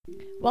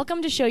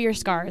Welcome to Show Your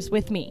Scars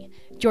with me,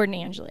 Jordan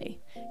Angeli.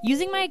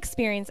 Using my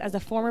experience as a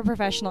former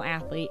professional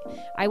athlete,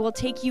 I will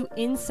take you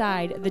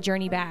inside the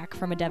journey back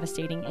from a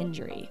devastating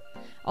injury.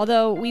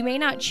 Although we may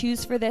not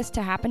choose for this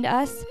to happen to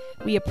us,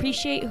 we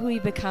appreciate who we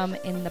become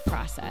in the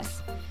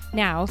process.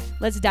 Now,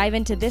 let's dive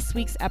into this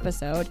week's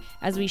episode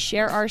as we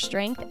share our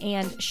strength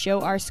and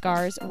show our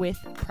scars with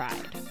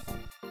pride.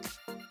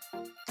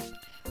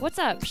 What's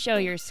up, Show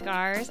Your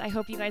Scars? I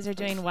hope you guys are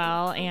doing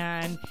well,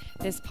 and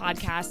this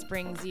podcast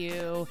brings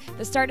you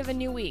the start of a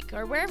new week,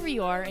 or wherever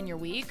you are in your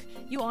week,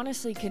 you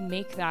honestly can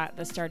make that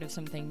the start of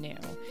something new.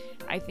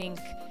 I think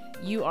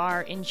you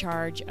are in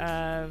charge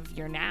of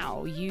your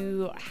now.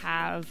 You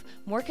have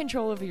more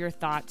control over your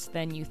thoughts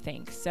than you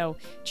think. So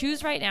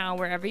choose right now,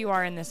 wherever you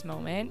are in this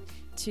moment,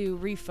 to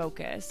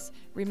refocus.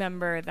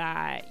 Remember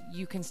that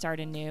you can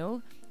start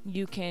anew.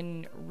 You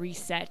can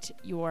reset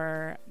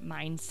your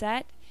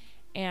mindset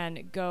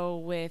and go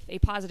with a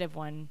positive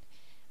one.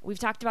 We've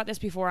talked about this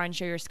before on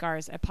Show Your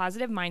Scars. A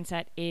positive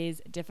mindset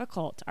is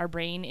difficult. Our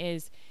brain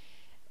is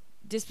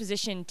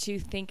dispositioned to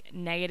think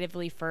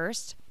negatively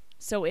first.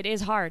 So it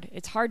is hard.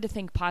 It's hard to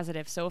think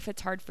positive. So if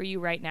it's hard for you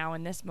right now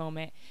in this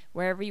moment,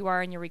 wherever you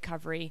are in your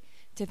recovery,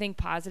 to think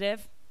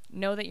positive,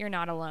 know that you're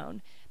not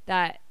alone,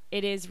 that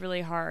it is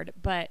really hard.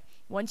 But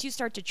once you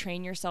start to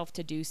train yourself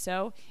to do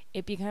so,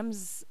 it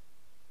becomes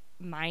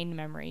mind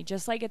memory,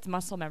 just like it's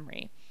muscle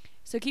memory.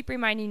 So keep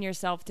reminding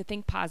yourself to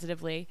think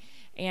positively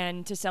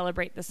and to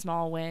celebrate the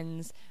small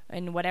wins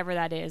and whatever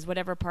that is,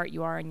 whatever part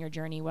you are in your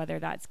journey, whether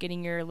that's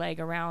getting your leg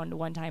around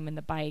one time in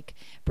the bike,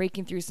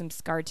 breaking through some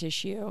scar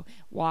tissue,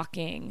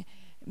 walking,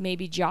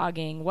 maybe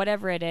jogging,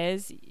 whatever it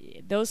is,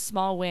 those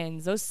small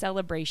wins, those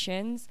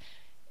celebrations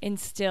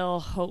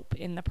instill hope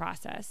in the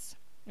process.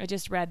 I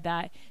just read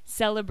that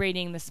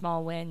celebrating the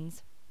small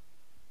wins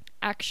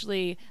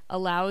actually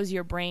allows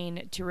your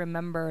brain to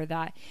remember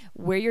that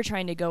where you're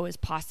trying to go is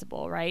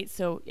possible, right?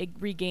 So it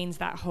regains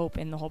that hope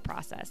in the whole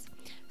process.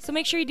 So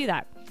make sure you do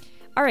that.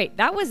 All right,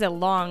 that was a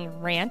long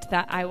rant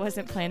that I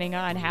wasn't planning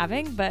on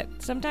having, but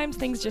sometimes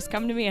things just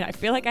come to me and I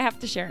feel like I have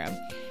to share them.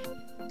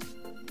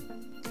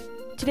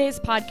 Today's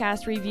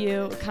podcast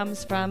review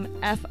comes from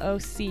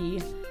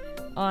FOC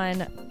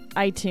on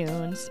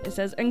iTunes. It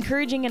says,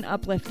 encouraging and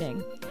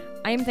uplifting.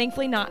 I am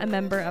thankfully not a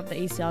member of the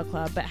ACL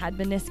Club, but had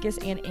meniscus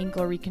and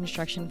ankle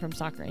reconstruction from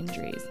soccer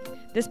injuries.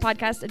 This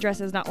podcast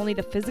addresses not only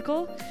the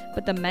physical,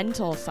 but the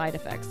mental side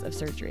effects of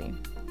surgery.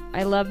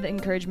 I love the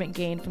encouragement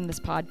gained from this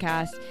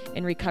podcast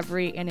in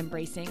recovery and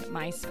embracing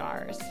my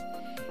scars.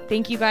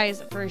 Thank you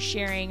guys for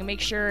sharing.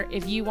 Make sure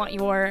if you want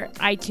your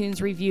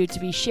iTunes review to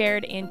be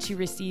shared and to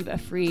receive a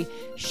free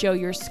Show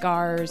Your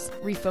Scars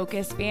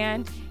Refocus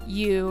band,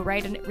 you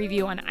write a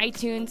review on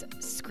iTunes,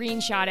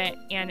 screenshot it,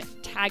 and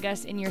tag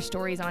us in your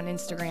stories on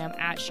Instagram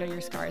at Show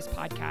Your Scars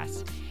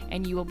Podcast,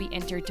 and you will be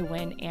entered to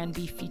win and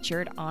be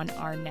featured on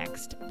our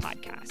next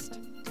podcast.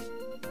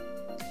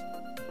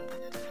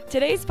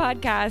 Today's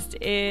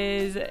podcast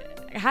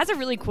has a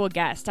really cool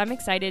guest. I'm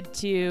excited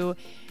to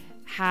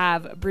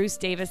have Bruce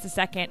Davis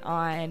II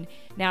on.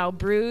 Now,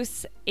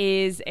 Bruce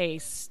is a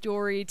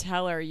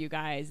storyteller, you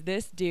guys.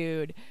 This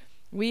dude,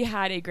 we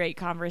had a great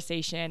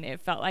conversation.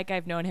 It felt like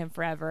I've known him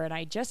forever, and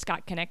I just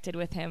got connected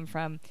with him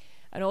from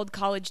an old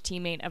college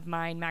teammate of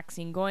mine,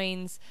 Maxine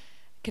Goins,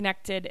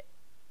 connected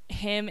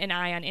him and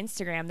I on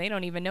Instagram. They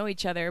don't even know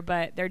each other,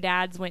 but their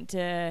dads went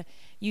to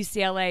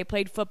UCLA,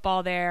 played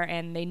football there,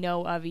 and they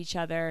know of each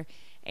other.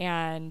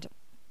 And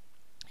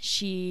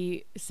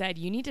she said,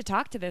 you need to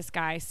talk to this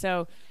guy.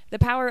 So the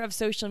power of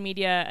social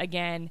media,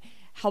 again,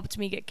 helped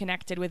me get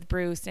connected with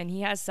Bruce, and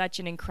he has such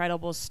an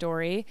incredible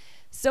story.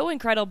 So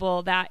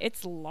incredible that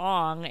it's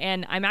long,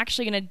 and I'm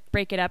actually going to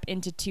break it up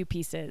into two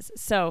pieces.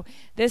 So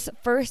this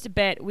first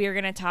bit, we are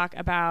going to talk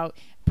about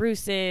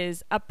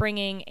Bruce's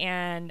upbringing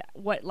and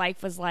what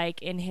life was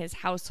like in his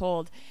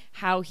household,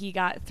 how he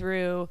got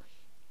through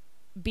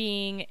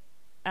being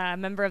a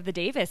member of the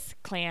Davis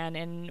clan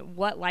and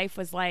what life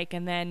was like,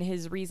 and then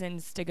his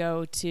reasons to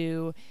go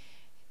to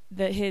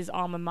his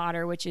alma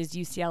mater, which is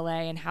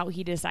UCLA, and how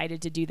he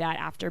decided to do that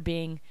after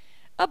being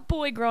a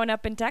boy growing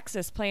up in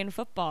Texas playing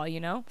football. You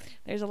know,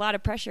 there's a lot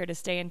of pressure to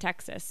stay in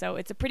Texas. So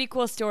it's a pretty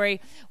cool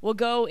story. We'll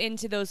go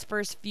into those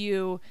first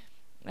few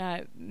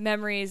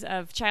memories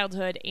of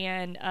childhood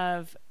and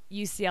of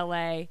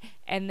UCLA,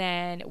 and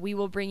then we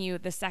will bring you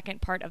the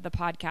second part of the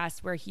podcast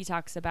where he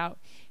talks about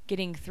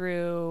getting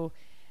through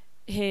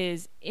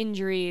his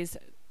injuries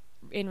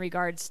in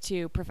regards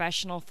to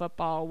professional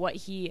football, what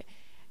he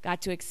got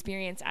to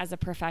experience as a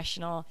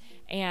professional,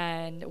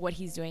 and what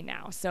he's doing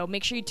now. So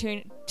make sure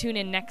you tune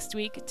in next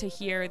week to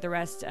hear the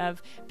rest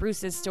of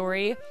Bruce's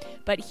story.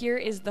 But here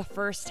is the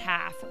first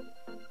half.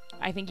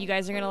 I think you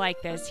guys are going to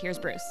like this. Here's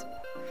Bruce.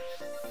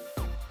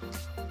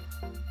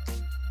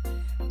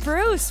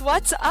 Bruce,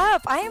 what's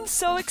up? I am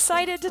so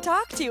excited to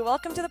talk to you.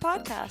 Welcome to the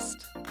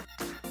podcast.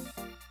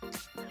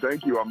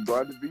 Thank you. I'm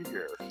glad to be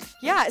here.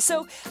 Yeah,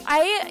 so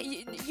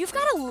you've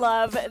got to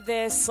love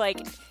this,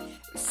 like,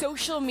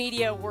 social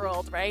media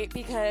world, right?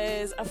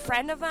 Because a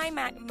friend of mine,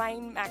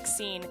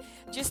 Maxine,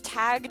 just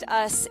tagged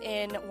us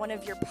in one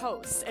of your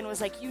posts and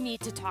was like, you need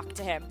to talk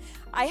to him.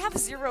 I have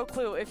zero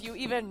clue if you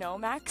even know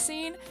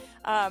Maxine.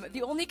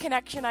 The only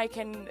connection I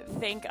can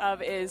think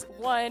of is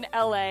one,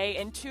 LA,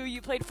 and two,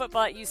 you played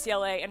football at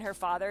UCLA and her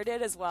father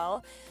did as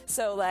well.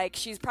 So like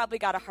she's probably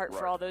got a heart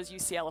for all those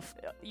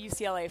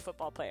UCLA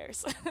football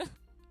players.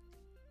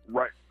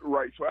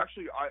 Right. So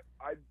actually,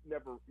 I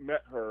never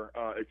met her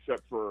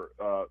except for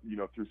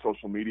through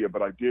social media,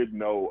 but I did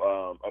know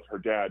of her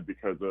dad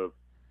because of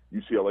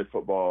UCLA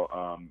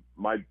football.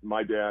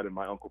 My dad and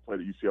my uncle played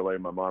at UCLA,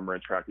 and my mom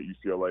ran track at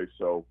UCLA.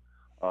 So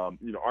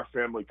our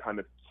family kind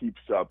of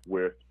keeps up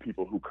with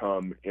people who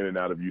come in and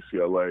out of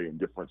UCLA in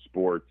different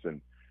sports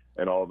and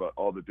all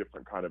the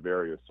different kind of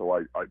areas. So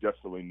I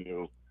definitely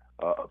knew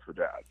of her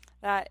dad.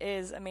 That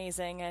is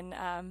amazing.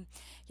 And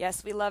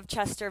yes, we love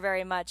Chester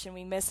very much and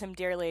we miss him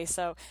dearly.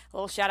 So a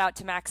little shout out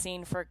to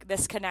Maxine for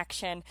this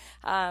connection.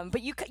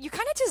 But you kind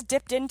of just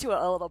dipped into it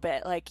a little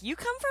bit. Like you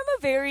come from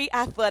a very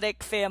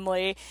athletic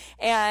family.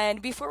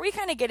 And before we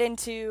kind of get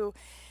into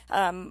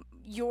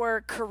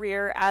your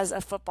career as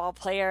a football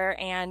player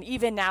and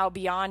even now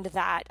beyond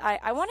that,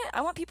 I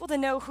want people to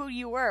know who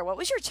you were. What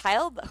was your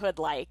childhood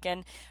like?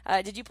 And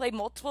did you play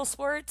multiple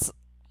sports?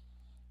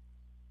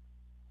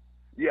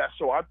 Yeah,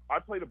 so I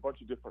played a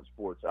bunch of different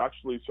sports.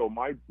 Actually, so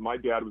my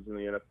dad was in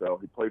the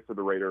NFL. He played for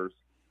the Raiders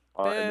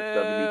in the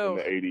 70s and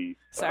the 80s.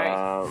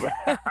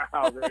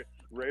 Sorry.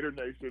 Raider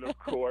Nation, of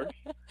course.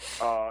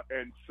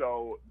 And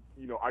so,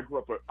 I grew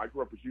up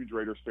a huge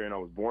Raiders fan. I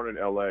was born in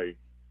L.A.,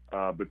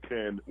 but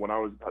then when I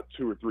was about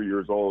 2 or 3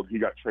 years old, he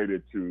got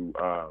traded to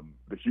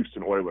the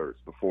Houston Oilers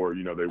before,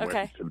 they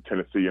went to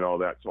Tennessee and all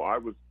that. So I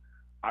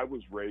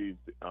was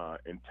raised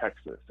in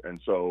Texas.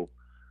 And so,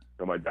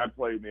 my dad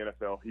played in the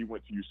NFL. He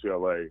went to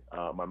UCLA.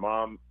 My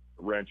mom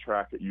ran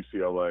track at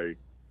UCLA.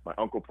 My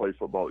uncle played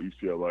football at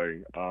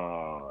UCLA.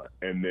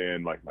 And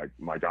then like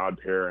my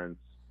godparents,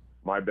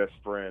 my best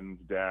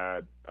friend's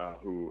dad,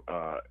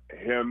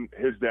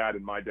 his dad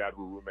and my dad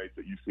were roommates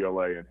at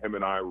UCLA, and him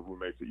and I were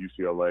roommates at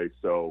UCLA.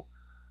 So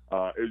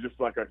it was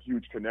just like a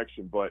huge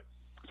connection. But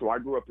so I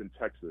grew up in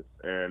Texas,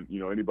 and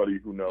anybody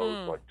who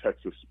knows like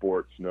Texas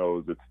sports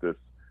knows it's this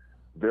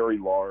very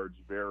large,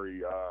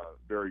 very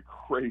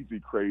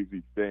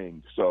crazy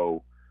thing.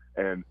 So,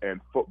 and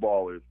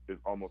football is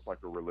almost like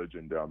a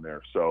religion down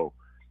there. So,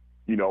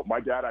 my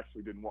dad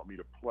actually didn't want me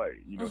to play,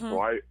 so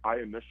I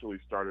initially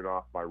started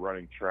off by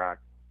running track,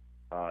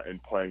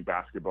 and playing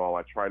basketball.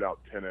 I tried out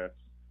tennis,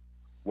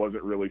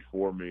 wasn't really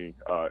for me,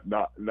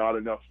 not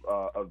enough,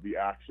 of the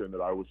action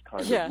that I was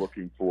kind of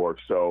looking for.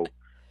 So,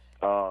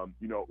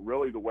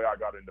 really the way I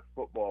got into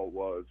football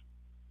was,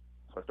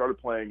 I started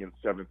playing in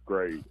 7th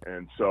grade,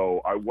 and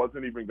so I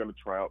wasn't even going to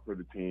try out for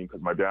the team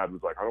because my dad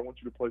was like, I don't want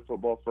you to play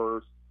football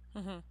first.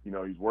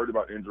 He's worried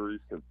about injuries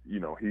because,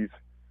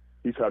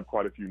 he's had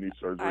quite a few knee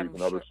surgeries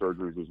and other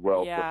surgeries as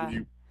well. Yeah.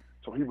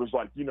 So he was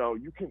like,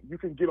 you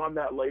can get on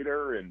that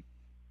later, and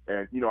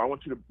I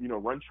want you to,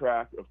 run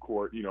track, of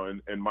course,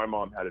 and my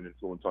mom had an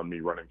influence on me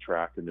running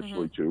track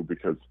initially too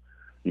because,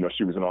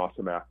 she was an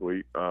awesome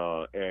athlete,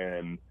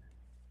 and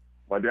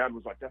my dad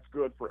was like, that's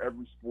good for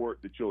every sport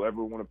that you'll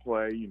ever want to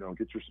play,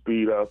 get your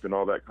speed up and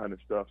all that kind of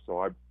stuff. So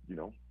I,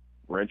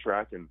 ran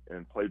track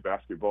and played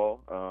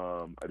basketball.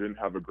 I didn't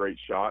have a great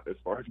shot as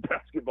far as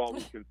basketball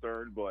was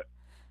concerned, but,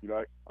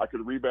 I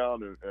could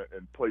rebound and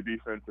play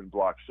defense and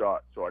block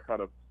shots. So I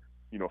kind of,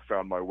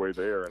 found my way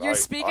there. And You're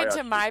speaking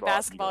to my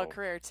basketball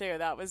career too.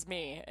 That was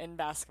me in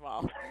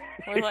basketball.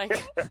 We're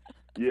like,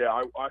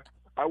 yeah,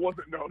 I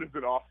wasn't known as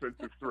an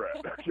offensive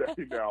threat.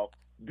 Okay, now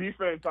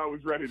defense, I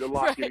was ready to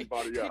lock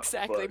anybody up.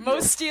 Exactly. But,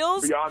 most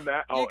steals, beyond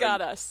that, you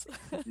got us.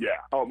 Yeah.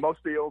 Oh, most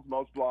steals,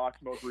 most blocks,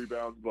 most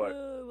rebounds. But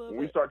when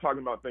we start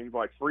talking about things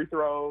like free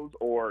throws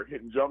or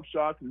hitting jump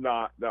shots,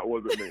 that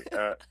wasn't me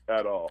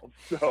at all.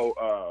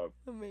 So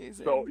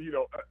amazing. So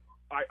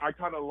I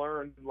kind of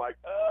learned like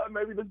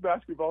maybe this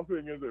basketball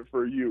thing isn't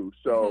for you.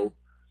 So.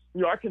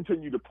 I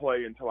continued to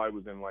play until I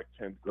was in like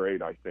 10th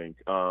grade, I think.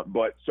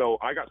 But so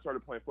I got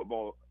started playing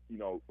football,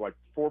 like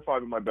 4 or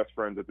 5 of my best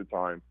friends at the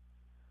time.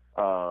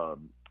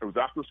 It was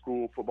after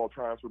school, football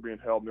tryouts were being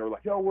held, and they were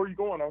like, yo, where are you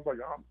going? I was like,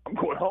 I'm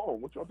going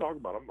home. What y'all talking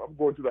about? I'm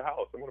going to the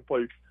house. I'm going to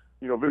play,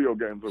 video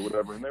games or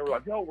whatever. And they were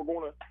like, yo, we're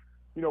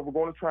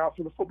going to try out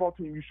for the football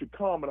team. You should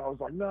come. And I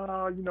was like,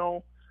 nah,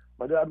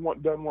 my dad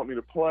doesn't want me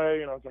to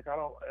play. And I was like, I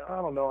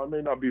don't know. I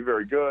may not be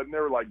very good. And they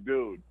were like,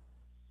 dude,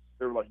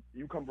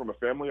 you come from a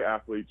family of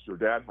athletes. Your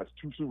dad has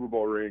 2 Super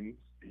Bowl rings.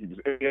 He was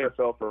in the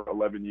NFL for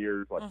 11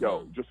 years. Like,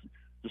 yo, just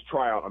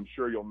try out. I'm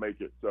sure you'll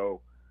make it. So,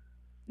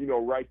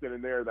 right then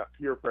and there, that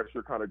peer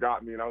pressure kind of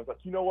got me. And I was like,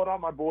 you know what? All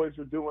my boys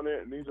are doing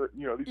it. And these are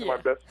my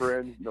best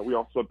friends. We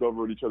all slept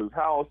over at each other's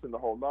house and the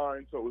whole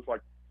nine. So it was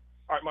like,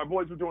 all right, my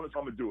boys are doing it, so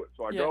I'm going to do it.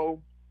 So I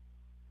go.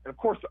 And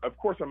of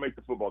course I make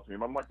the football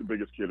team. I'm like the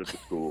biggest kid at the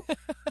school.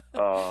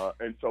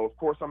 And so of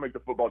course I make the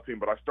football team,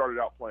 but I started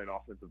out playing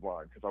offensive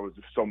line because I was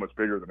just so much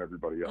bigger than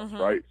everybody else.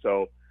 Right.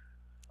 So,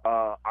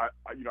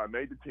 I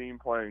made the team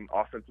playing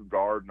offensive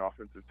guard and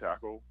offensive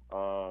tackle.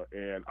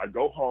 And I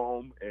go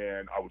home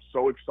and I was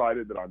so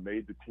excited that I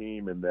made the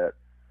team and that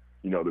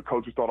the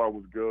coaches thought I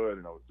was good,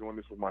 and I was doing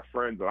this with my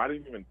friends.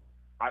 And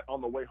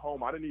on the way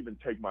home, I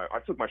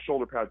took my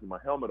shoulder pads and my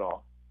helmet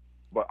off,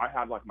 but I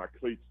had like my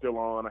cleats still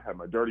on. I had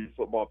my dirty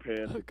football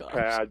pants,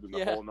 pads, and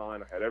the whole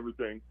nine. I had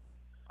everything.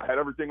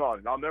 On,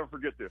 and I'll never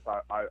forget this.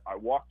 I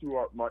walked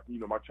through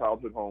my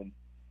childhood home.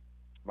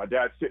 My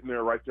dad's sitting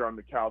there right there on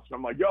the couch, and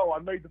I'm like, "Yo, I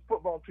made the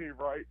football team,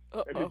 right?"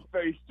 And his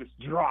face just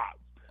dropped.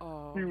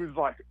 He was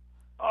like,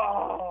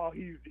 "Oh,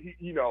 he's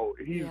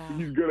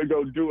gonna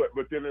go do it."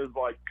 But then it was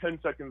like 10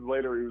 seconds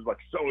later, he was like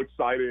so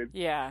excited.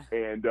 Yeah.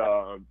 And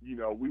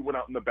we went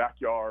out in the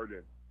backyard,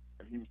 and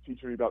he was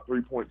teaching me about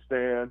 3-point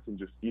stance and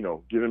just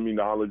giving me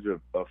knowledge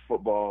of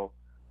football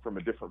from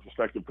a different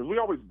perspective, because we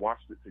always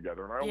watched it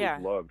together, and I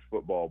always loved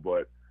football.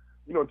 But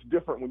it's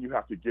different when you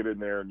have to get in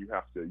there and you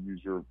have to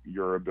use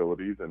your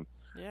abilities and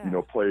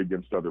play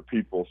against other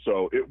people.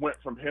 So it went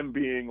from him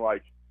being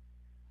like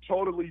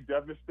totally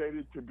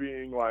devastated to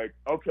being like,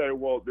 okay,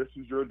 well, this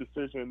is your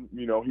decision.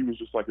 He was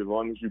just like, as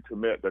long as you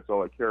commit, that's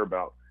all I care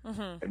about.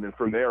 Mm-hmm. And then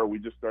from there, we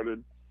just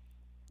started,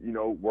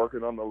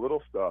 working on the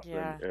little stuff.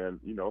 Yeah. And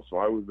so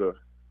I was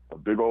a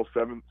big old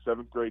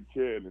seventh grade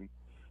kid, and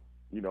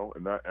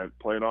and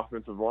playing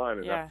offensive line,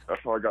 and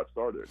that's how I got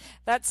started.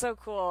 That's so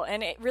cool,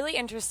 and really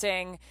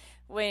interesting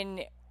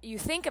when you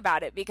think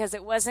about it, because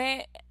it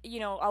wasn't,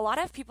 a lot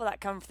of people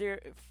that come through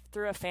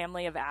a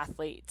family of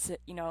athletes,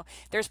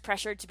 there's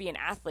pressure to be an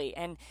athlete,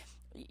 and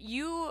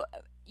you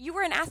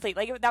were an athlete,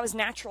 like that was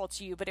natural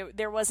to you, but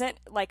there wasn't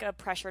like a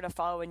pressure to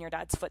follow in your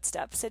dad's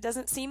footsteps. It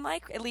doesn't seem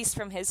like, at least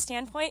from his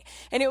standpoint,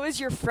 and it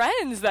was your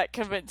friends that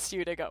convinced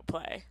you to go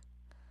play.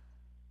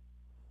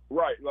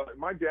 Right. Like,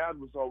 my dad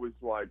was always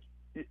like,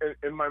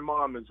 and my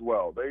mom as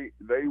well,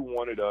 they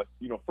wanted us,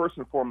 first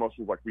and foremost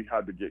was like, we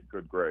had to get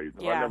good grades.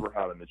 And I never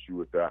had an issue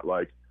with that.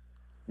 Like,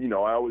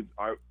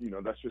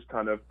 that's just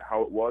kind of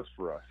how it was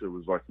for us. It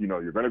was like,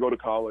 you're going to go to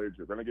college,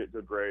 you're going to get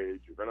good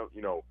grades, you're going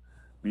to,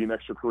 be in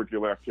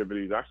extracurricular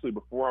activities. Actually,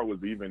 before I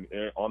was even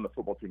on the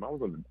football team, I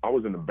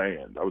was in the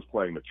band. I was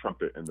playing the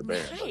trumpet in the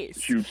band. Nice. Like,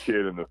 the huge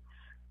kid in the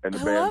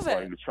band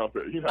playing the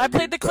trumpet. I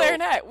played the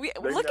clarinet.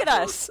 Look at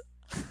us.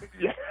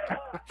 Yeah.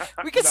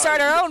 We could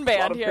start our own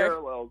band here.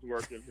 Parallels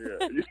working here.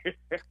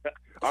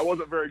 I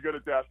wasn't very good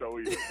at that though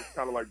either. It's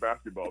kind of like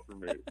basketball for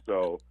me.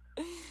 So,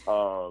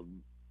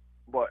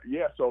 but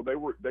yeah, so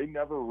they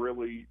never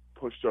really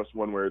pushed us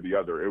one way or the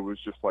other. It was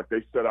just like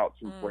they set out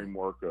some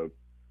framework of,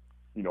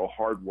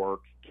 hard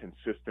work,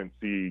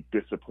 consistency,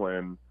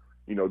 discipline,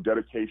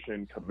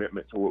 dedication,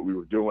 commitment to what we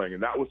were doing,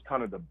 and that was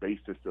kind of the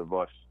basis of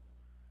us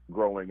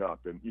growing up,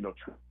 and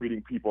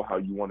treating people how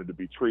you wanted to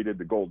be treated,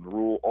 the golden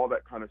rule, all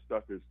that kind of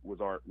stuff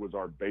was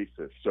our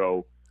basis.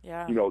 So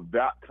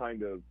that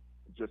kind of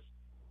just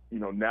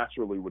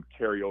naturally would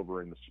carry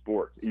over in the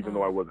sport, even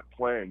though I wasn't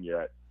playing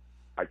yet.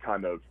 I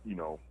kind of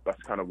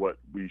that's kind of what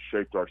we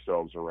shaped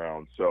ourselves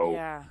around. So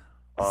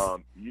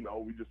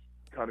we just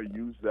kind of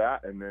used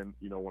that, and then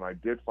when I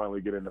did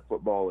finally get into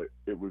football,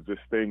 it was this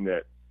thing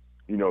that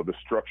the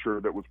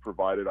structure that was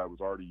provided I was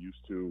already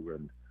used to,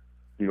 and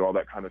all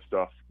that kind of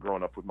stuff,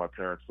 growing up with my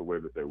parents the way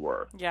that they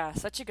were. Yeah,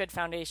 such a good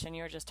foundation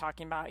you were just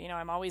talking about.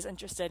 I'm always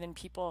interested in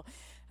people,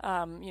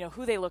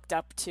 who they looked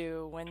up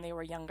to when they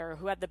were younger,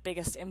 who had the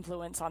biggest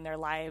influence on their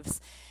lives.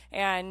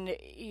 And,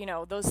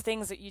 those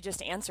things that you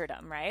just answered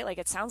them, right? Like,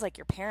 it sounds like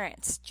your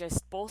parents,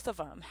 just both of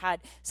them,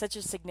 had such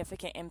a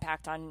significant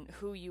impact on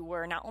who you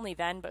were, not only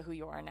then, but who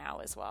you are now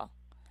as well.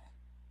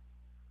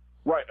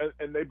 Right,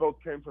 and they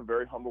both came from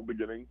very humble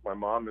beginnings. My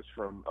mom is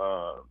from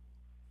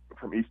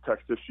East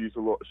Texas. She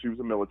was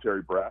a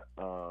military brat.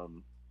 My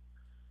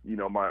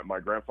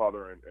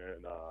grandfather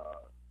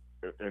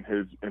and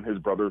his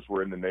brothers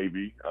were in the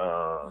Navy.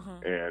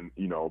 And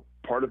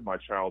part of my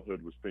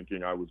childhood was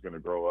thinking I was going to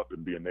grow up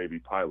and be a Navy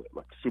pilot,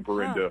 like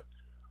super into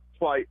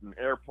flight and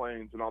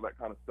airplanes and all that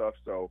kind of stuff.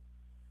 So,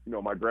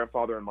 my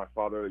grandfather and my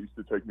father used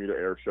to take me to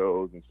air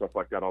shows and stuff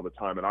like that all the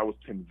time. And I was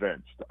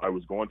convinced I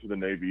was going to the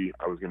Navy.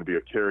 I was going to be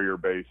a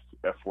carrier-based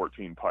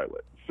F-14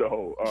 pilot.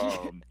 So,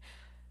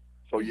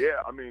 So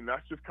yeah, I mean,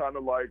 that's just kind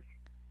of like,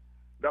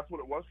 that's what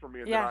it was for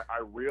me. And then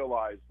I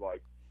realized,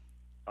 like,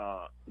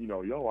 I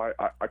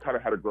kind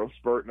of had a growth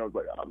spurt, and I was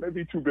like, I may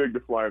be too big to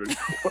fly in a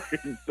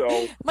plane. So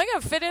am I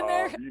gonna fit in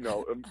there?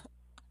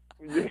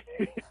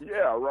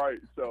 Yeah, right.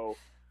 So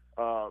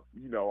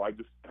I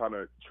just kind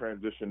of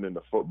transitioned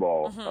into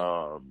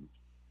football.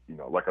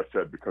 Like I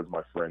said, because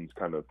my friends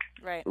kind of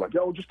like,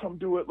 yo, just come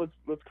do it.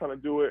 Let's kind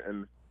of do it,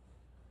 and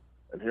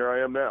here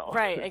I am now.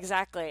 Right,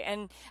 exactly.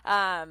 And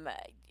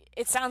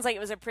it sounds like it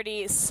was a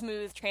pretty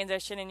smooth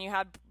transition, and you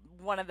had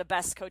one of the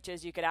best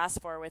coaches you could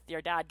ask for, with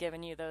your dad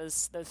giving you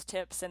those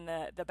tips in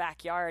the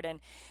backyard. And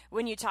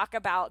when you talk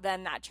about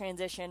then that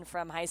transition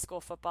from high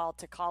school football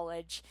to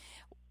college,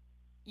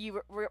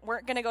 you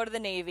weren't going to go to the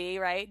Navy,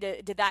 right?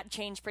 Did that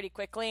change pretty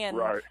quickly? And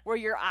were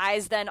your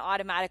eyes then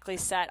automatically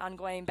set on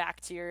going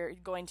to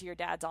your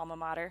dad's alma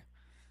mater?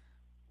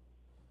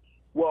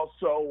 Well,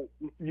 so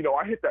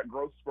I hit that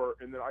growth spurt,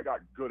 and then I got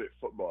good at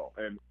football,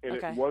 and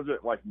Okay. it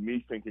wasn't like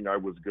me thinking I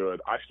was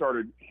good. I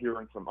started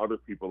hearing from other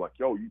people like,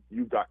 "Yo,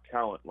 you've got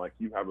talent. Like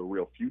you have a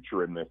real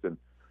future in this." And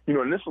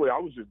initially I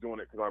was just doing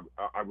it because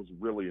I was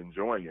really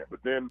enjoying it.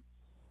 But then,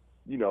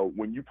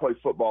 when you play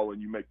football and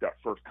you make that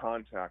first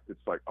contact,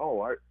 it's like,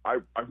 oh, I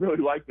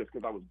really like this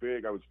because I was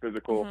big, I was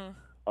physical.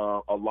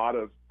 A lot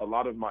of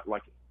my,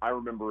 like, I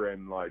remember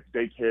in like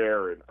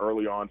daycare and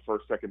early on,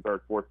 first, second,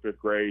 third, fourth, fifth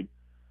grade.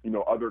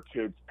 Other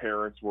kids'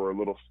 parents were a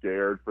little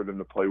scared for them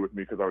to play with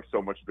me because I was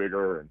so much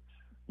bigger,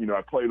 and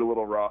I played a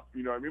little rough. I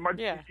mean,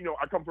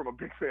 I come from a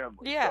big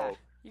family. Yeah, so,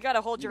 you got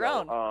to hold your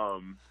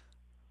own.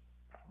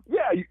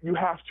 Yeah, you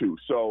have to.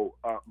 So,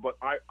 but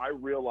I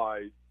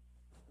realized,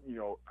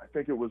 I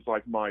think it was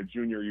like my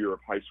junior year of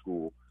high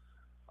school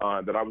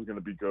that I was going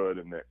to be good,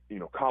 and that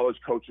college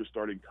coaches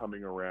started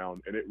coming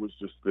around, and it was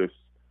just this,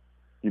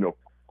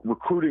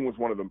 recruiting was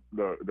one of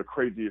the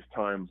craziest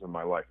times in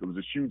my life. It was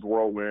a huge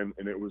whirlwind,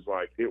 and it was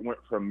like it went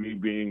from me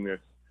being this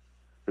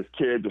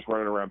kid just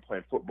running around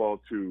playing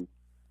football to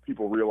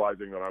people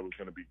realizing that I was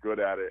going to be good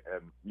at it.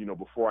 And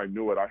before I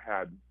knew it, I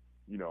had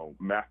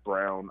Matt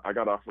Brown. I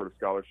got offered a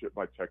scholarship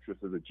by Texas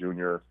as a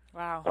junior.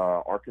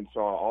 Wow.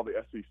 Arkansas, all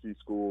the SEC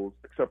schools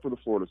except for the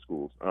Florida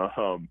schools.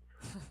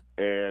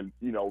 And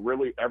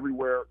really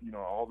everywhere.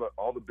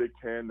 All the Big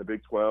Ten, the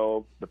Big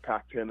 12, the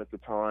Pac-10 at the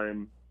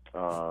time.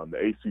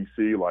 The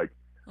ACC, like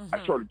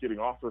I started getting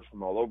offers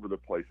from all over the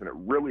place, and it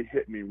really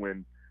hit me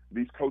when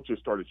these coaches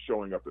started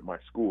showing up at my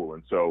school.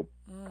 And so,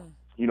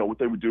 what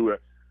they would do,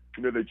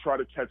 they'd try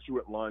to catch you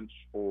at lunch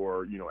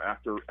or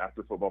after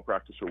football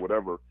practice or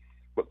whatever.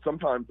 But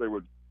sometimes they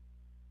would,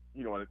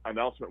 an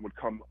announcement would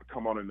come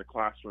on in the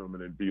classroom,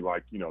 and it'd be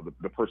like,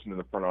 the person in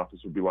the front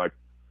office would be like,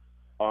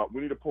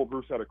 we need to pull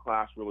Bruce out of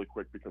class really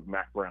quick because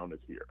Mac Brown is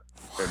here.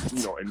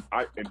 And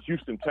in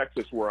Houston,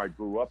 Texas, where I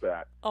grew up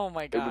at, oh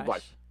my gosh, it was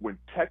like when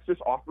Texas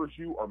offers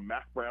you or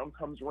Mac Brown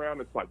comes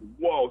around, it's like,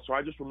 whoa. So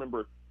I just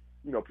remember,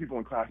 people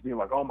in class being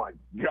like, oh my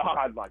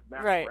God, like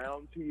Mac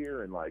Brown's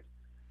here. And like,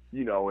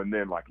 and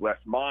then like Les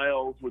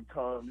Miles would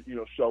come,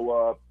 show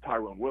up,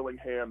 Tyrone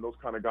Willingham, those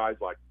kind of guys,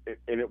 like,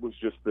 and it was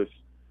just this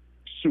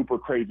super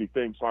crazy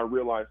thing. So I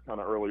realized kind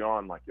of early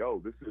on, like,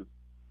 yo, this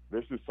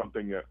is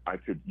something that I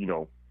could,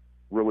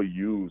 really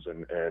use,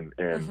 and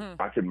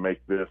I can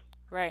make this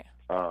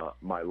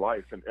my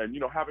life. And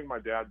having my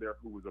dad there,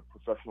 who was a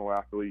professional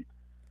athlete,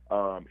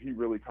 he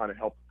really kind of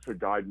helped to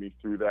guide me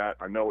through that.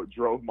 I know it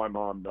drove my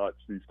mom nuts,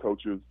 these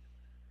coaches,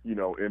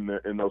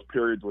 in those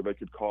periods where they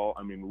could call.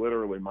 I mean,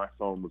 literally my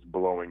phone was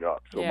blowing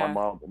up. So my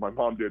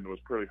mom did, and it was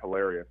pretty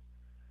hilarious.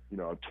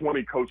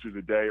 20 coaches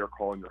a day are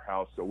calling your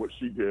house. So what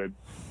she did,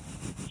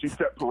 she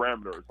set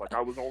parameters. Like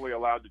I was only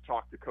allowed to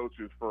talk to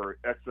coaches for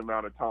X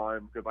amount of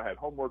time because I had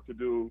homework to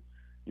do,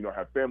 I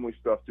had family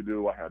stuff to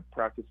do. I had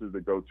practices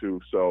to go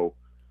to. So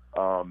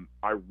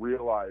I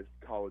realized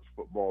college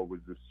football was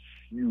this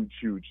huge,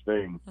 huge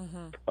thing.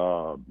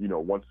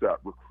 Once that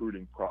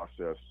recruiting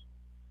process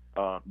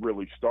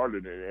really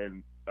started,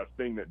 and a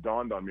thing that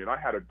dawned on me, and I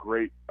had a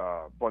great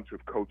bunch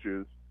of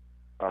coaches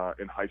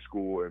in high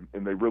school,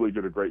 and they really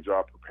did a great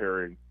job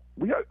preparing.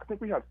 I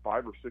think we had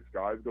 5 or 6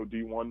 guys go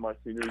D1 my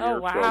senior year.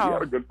 Wow. So we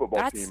had a good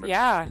football team.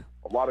 And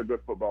a lot of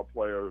good football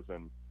players,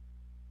 and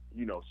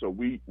so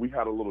we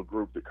had a little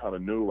group that kind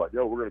of knew, like,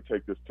 yo, we're going to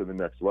take this to the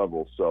next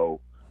level. So,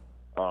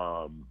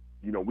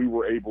 we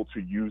were able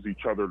to use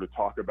each other to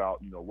talk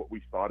about, what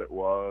we thought it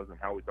was and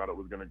how we thought it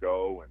was going to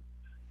go,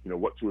 and,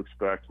 what to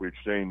expect. We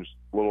exchanged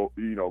little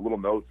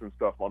notes and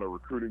stuff on our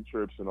recruiting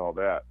trips and all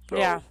that.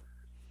 So,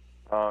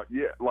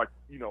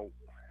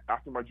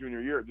 after my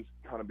junior year, it just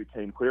kind of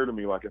became clear to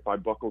me, like, if I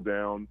buckle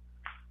down,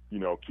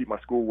 keep my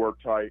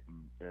schoolwork tight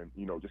and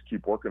just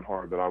keep working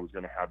hard, that I was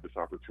going to have this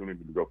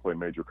opportunity to go play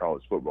major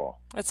college football.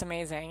 That's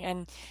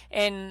amazing.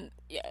 And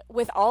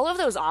with all of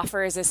those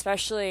offers,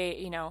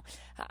 especially,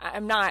 I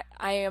am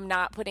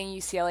not putting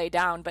UCLA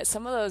down, but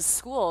some of those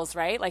schools,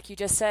 right? Like you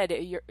just said,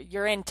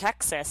 you're in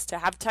Texas. To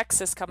have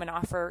Texas come and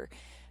offer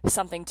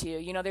something to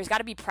you, there's got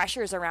to be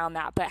pressures around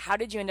that. But how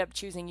did you end up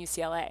choosing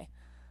UCLA?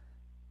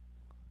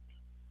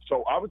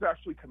 So I was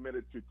actually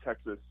committed to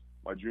Texas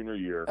my junior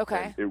year.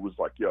 Okay. And it was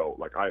like, yo,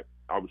 like I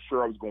was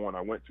sure I was going.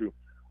 I went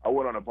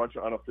on a bunch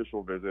of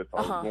unofficial visits.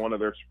 I was going to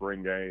their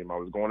spring game. I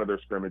was going to their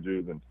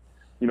scrimmages, and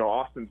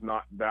Austin's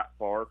not that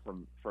far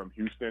from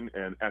Houston.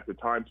 And at the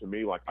time, to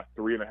me, like a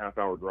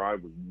 3.5-hour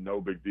drive was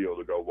no big deal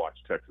to go watch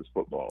Texas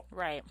football.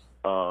 Right.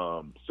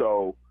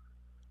 So,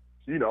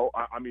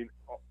 I mean,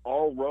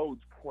 all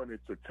roads pointed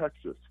to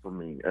Texas for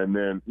me. And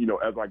then,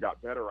 as I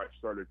got better, I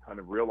started kind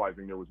of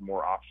realizing there was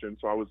more options.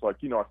 So I was like,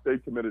 I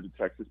stayed committed to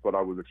Texas, but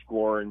I was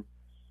exploring,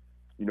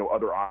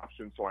 other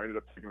options. So I ended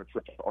up taking a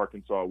trip to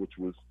Arkansas, which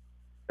was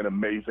an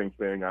amazing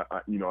thing. I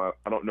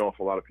don't know if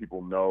a lot of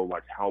people know,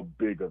 like, how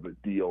big of a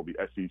deal the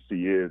SEC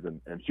is.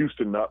 And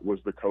Houston Nutt was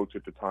the coach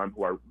at the time,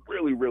 who I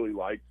really, really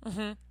liked.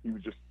 He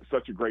was just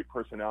such a great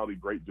personality,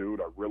 great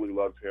dude. I really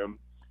loved him.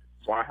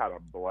 So I had a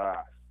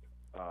blast,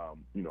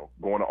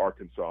 going to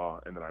Arkansas.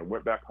 And then I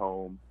went back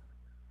home.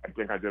 I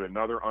think I did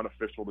another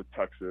unofficial to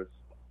Texas,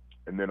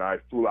 and then I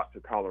flew out to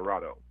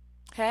Colorado.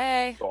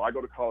 Hey. So I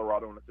go to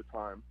Colorado, and at the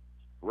time,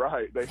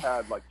 right, they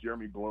had like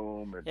Jeremy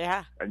Bloom and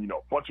you know,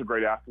 a bunch of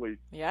great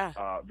athletes. Yeah.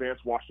 Vance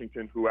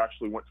Washington, who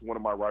actually went to one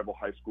of my rival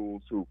high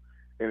schools, who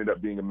ended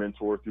up being a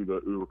mentor through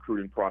the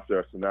recruiting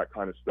process and that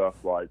kind of stuff.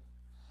 Like,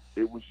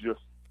 it was just,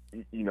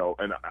 you know,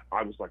 and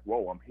I was like,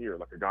 whoa, I'm here.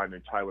 Like, a guy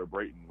named Tyler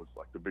Brayton was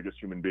like the biggest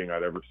human being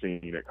I'd ever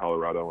seen at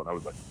Colorado, and I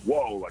was like,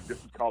 whoa, like, this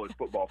is college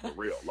football for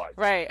real. Like,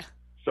 right.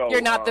 So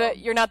you're not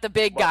the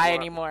big guy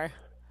anymore.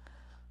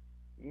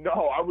 No,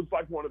 I was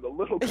like one of the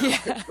little guys.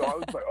 Yeah. So I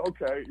was like,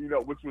 okay, you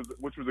know, which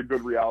was a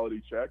good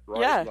reality check, right?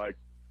 Yeah. Like,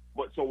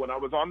 but so when I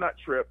was on that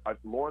trip,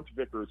 Lawrence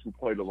Vickers, who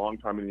played a long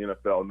time in the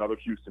NFL, another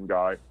Houston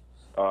guy,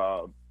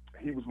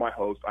 he was my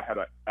host. I had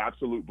an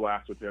absolute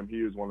blast with him. He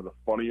is one of the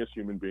funniest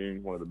human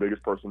beings, one of the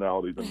biggest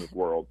personalities in this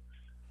world.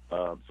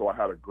 So I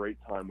had a great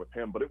time with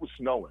him, but it was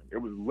snowing. It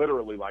was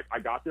literally like, I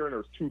got there and there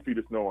was 2 feet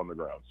of snow on the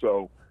ground.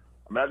 So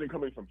imagine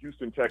coming from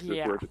Houston, Texas,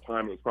 where at the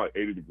time it was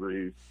probably 80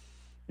 degrees,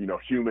 you know,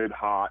 humid,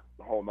 hot,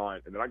 the whole nine.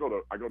 And then I go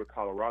to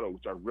Colorado,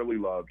 which I really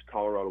loved.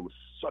 Colorado was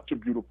such a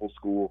beautiful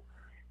school.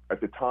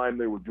 At the time,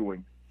 they were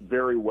doing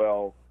very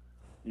well.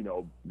 You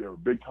know, they were a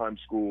big-time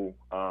school.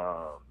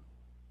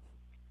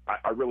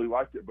 I really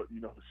liked it, but,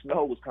 you know, the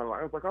snow was kind of like,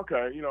 I was like,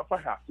 okay, you know, if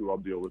I have to, I'll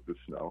deal with the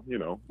snow, you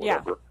know,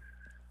 whatever.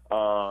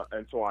 Yeah.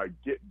 And so I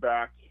get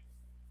back.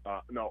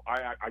 I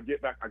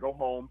get back. I go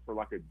home for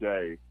like a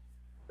day,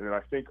 and then I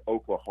think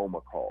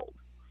Oklahoma called.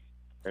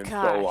 And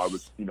so I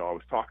was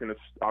talking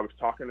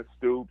to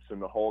Stoops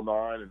and the whole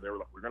nine, and they were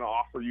like, we're going to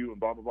offer you and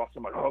blah, blah, blah. So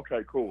I'm like,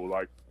 okay, cool.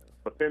 Like,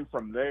 but then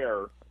from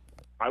there,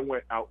 I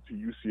went out to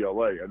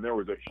UCLA, and there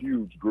was a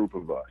huge group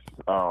of us.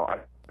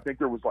 I think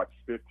there was like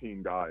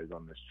 15 guys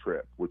on this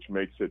trip, which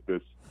makes it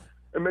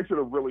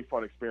a really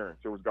fun experience.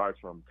 There was guys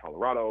from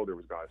Colorado, there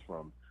was guys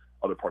from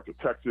other parts of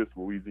Texas,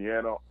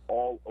 Louisiana,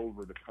 all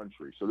over the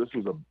country. So this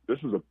was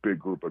a big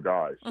group of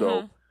guys.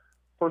 So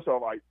first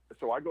off,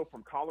 I go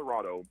from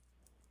Colorado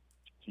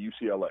to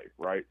UCLA,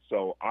 right?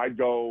 So I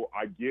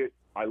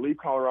leave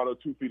Colorado,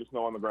 2 feet of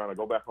snow on the ground. I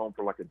go back home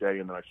for like a day,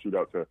 and then I shoot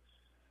out to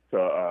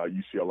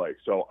UCLA.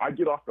 So I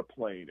get off the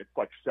plane. It's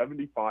like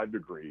 75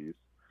 degrees.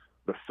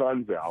 The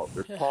sun's out.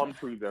 There's palm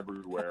trees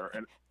everywhere,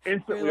 and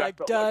instantly I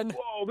felt like,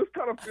 whoa, this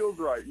kind of feels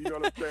right. You know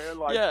what I'm saying?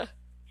 Like, yeah.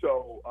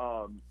 So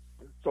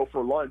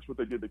for lunch, what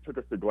they did, they took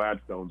us to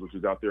Gladstone's, which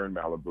is out there in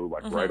Malibu,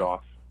 like right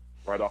off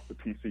the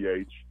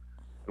PCH.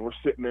 And we're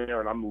sitting there,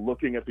 and I'm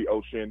looking at the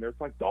ocean. There's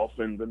like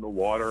dolphins in the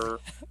water.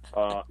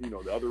 You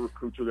know, the other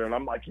recruits are there, and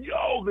I'm like,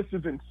 yo, this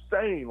is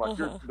insane. Like,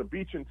 the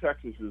beach in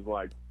Texas is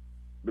like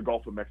the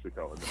Gulf of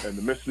Mexico, and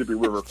the Mississippi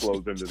River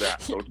flows into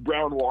that. So it's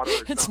brown water.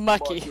 It's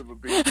mucky. Much of a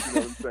beach, you know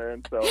what I'm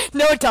saying? So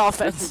no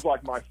dolphins. This is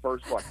like my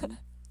first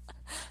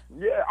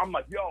yeah. I'm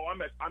like, yo,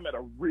 I'm at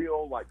a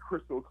real like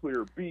crystal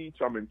clear beach.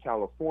 I'm in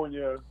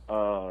California,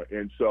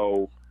 and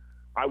so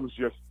I was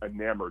just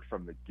enamored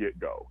from the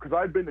get-go, because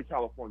I'd been to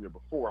California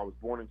before. I was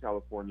born in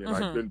California,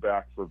 and I'd been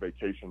back for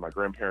vacation. My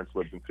grandparents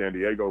lived in San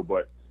Diego,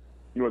 but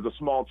you know, as a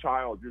small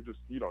child, you're just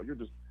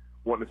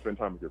wanting to spend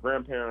time with your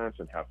grandparents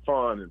and have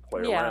fun and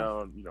play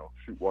around, you know,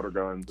 shoot water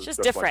guns and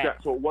just stuff different. like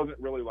that. So it wasn't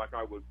really like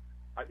I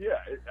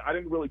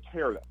didn't really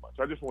care that much.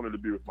 I just wanted to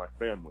be with my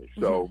family.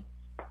 So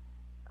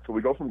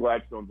we go from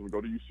Gladstone's and we go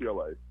to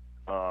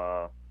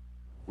UCLA.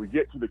 We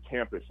get to the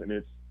campus, and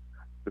it's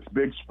this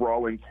big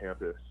sprawling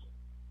campus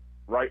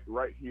right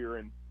here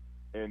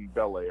in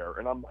Bel Air,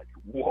 and I'm like,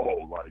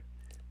 whoa, like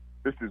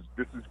this is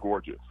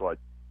gorgeous. Like,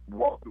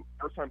 whoa, the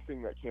first time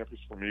seeing that campus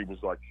for me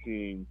was like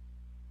seeing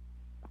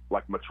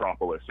like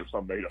Metropolis or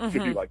some made up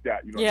city like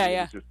that. You know,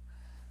 it was just,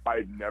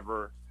 I'd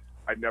never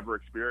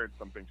experienced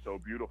something so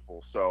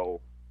beautiful.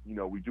 So, you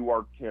know, we do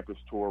our campus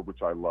tour,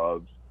 which I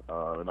loved,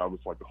 and I was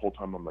like, the whole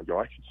time I'm like, yo,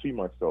 I can see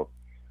myself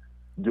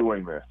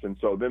doing this. And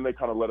so then they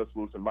kind of let us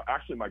loose. And my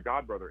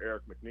godbrother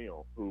Eric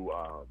McNeil,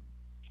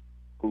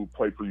 who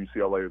played for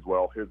UCLA as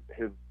well,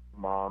 his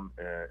mom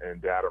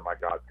and dad are my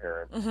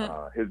godparents.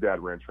 His dad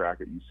ran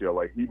track at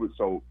UCLA.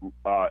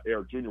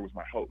 Eric Jr. was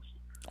my host.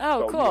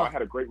 Oh, so, cool. You know, I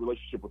had a great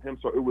relationship with him,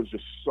 so it was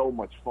just so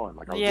much fun.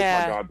 Like, I was with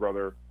my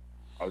godbrother.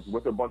 I was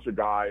with a bunch of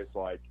guys,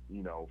 like,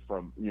 you know,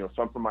 some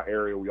from my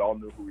area. We all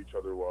knew who each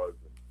other was.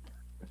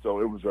 And so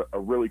it was a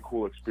really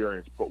cool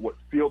experience. But what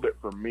sealed it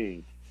for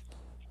me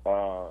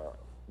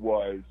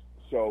was,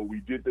 so we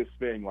did this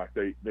thing, like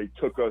they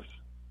took us,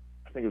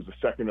 I think it was the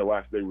second to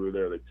last day we were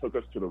there, they took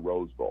us to the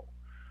Rose Bowl,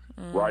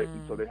 right?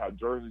 And so they had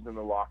jerseys in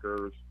the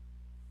lockers,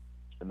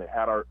 and they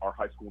had our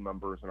high school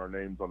numbers and our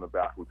names on the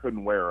back. We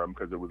couldn't wear them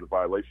because it was a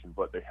violation,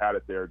 but they had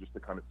it there just to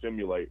kind of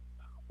simulate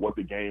what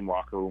the game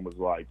locker room was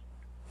like.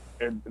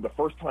 And the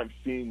first time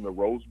seeing the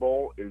Rose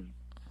Bowl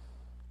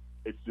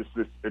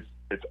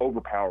it's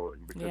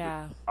overpowering, because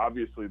it's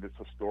obviously this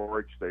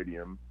historic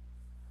stadium.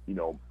 You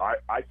know,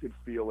 I could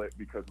feel it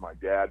because my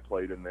dad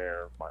played in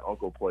there, my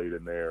uncle played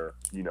in there,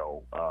 you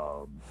know,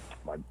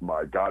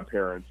 my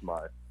godparents,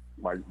 my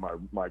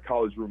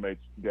college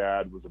roommate's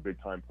dad was a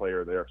big time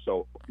player there.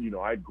 So, you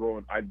know, I'd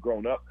grown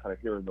up kind of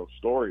hearing those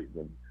stories,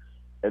 and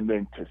and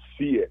then to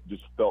see it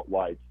just felt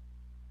like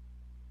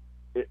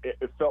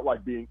it felt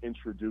like being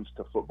introduced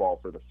to football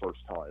for the first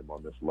time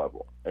on this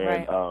level. And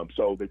right.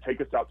 So they take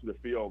us out to the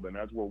field, and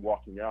as we're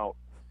walking out,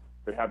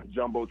 they have the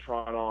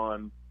Jumbotron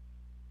on,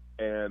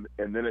 and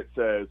then it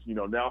says,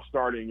 now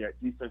starting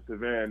at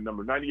defensive end,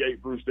 number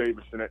 98, Bruce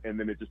Davis, and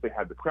then they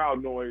had the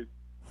crowd noise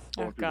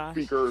going through the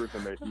speakers,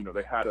 and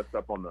they had us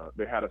up on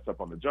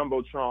the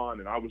Jumbotron,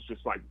 and I was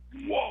just like,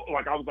 whoa,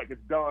 like I was like, it's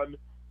done.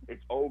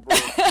 It's over.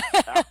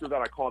 After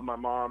that, I called my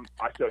mom.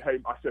 I said,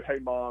 hey,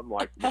 mom,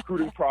 like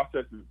recruiting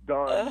process is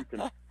done.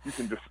 You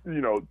can just,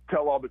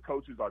 tell all the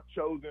coaches I've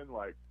chosen,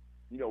 like,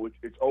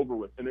 it's over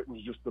with. And it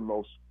was just the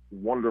most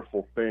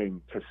wonderful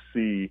thing to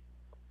see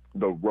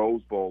the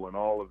Rose Bowl and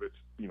all of its,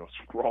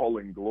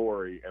 sprawling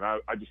glory. And I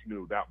just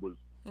knew that was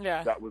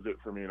it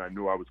for me. And I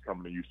knew I was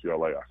coming to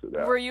UCLA after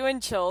that. Were you in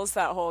chills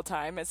that whole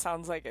time? It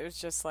sounds like it was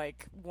just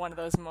like one of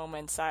those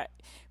moments that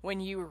when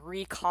you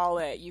recall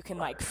it, you can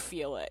like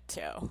feel it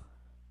too.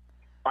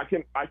 I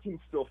can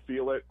still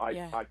feel it.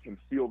 I can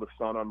feel the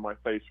sun on my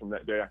face from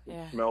that day. I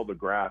can smell the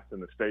grass in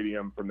the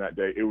stadium from that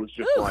day. It was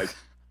just like,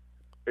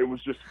 it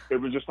was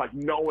just like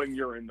knowing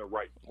you're in the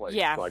right place.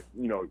 Yeah. Like,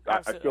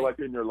 I feel like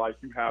in your life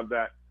you have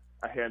that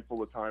a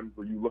handful of times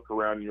where you look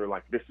around and you're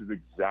like, this is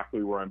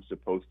exactly where I'm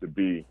supposed to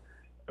be.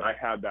 And I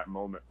had that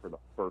moment for the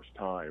first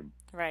time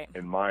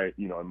in my,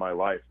 in my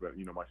life, but,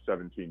 my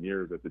 17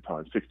 years at the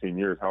time, 16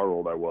 years, however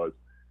old I was.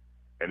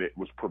 And it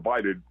was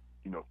provided,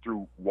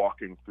 through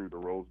walking through the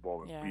Rose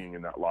Bowl and being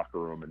in that locker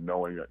room and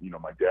knowing that,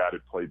 my dad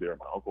had played there,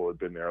 my uncle had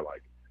been there,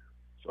 like,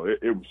 so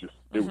it was just,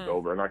 it was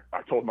over. And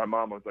I told my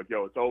mom, I was like,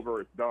 yo, it's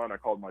over, it's done. I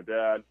called my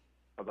dad.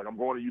 I was like, I'm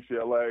going to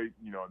UCLA,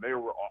 and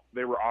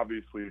they were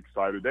obviously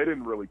excited. They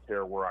didn't really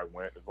care where I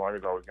went as long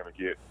as I was going to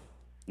get,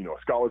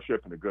 a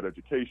scholarship and a good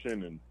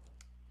education. And,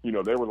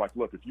 they were like,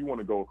 look, if you want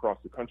to go across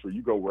the country,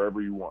 you go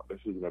wherever you want. This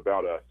isn't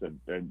about us. And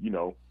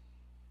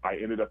I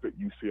ended up at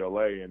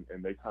UCLA,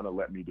 and they kind of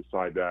let me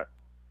decide that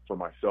for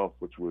myself,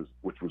 which was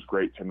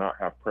great to not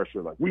have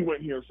pressure. Like, we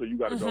went here, so you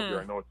got to go here.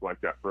 I know it's like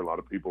that for a lot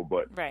of people,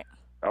 but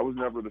that was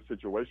never the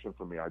situation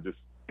for me.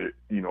 It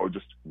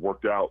just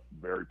worked out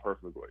very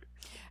perfectly.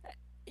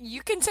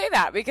 You can say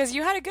that because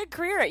you had a good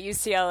career at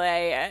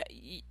UCLA.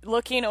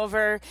 Looking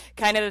over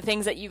kind of the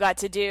things that you got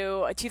to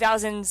do,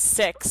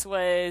 2006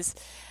 was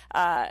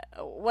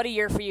what a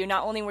year for you.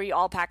 Not only were you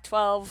all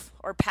Pac-12,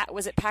 or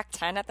was it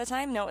Pac-10 at the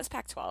time? No, it was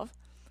Pac-12.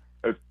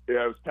 It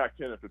was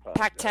Pac-10 at the time.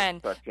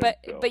 Pac-10.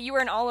 But you were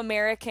an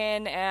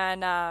All-American,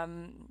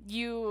 and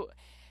you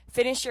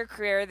finished your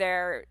career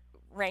there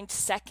ranked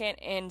second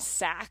in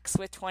sacks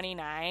with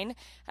 29.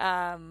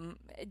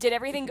 Did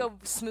everything go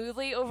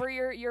smoothly over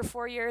your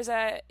 4 years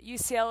at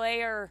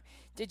UCLA, or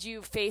did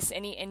you face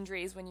any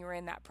injuries when you were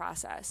in that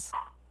process?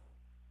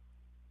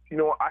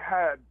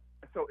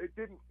 It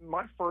didn't.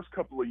 My first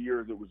couple of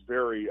years, it was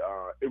very.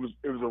 It was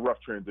a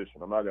rough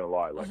transition. I'm not gonna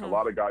lie. Like a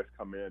lot of guys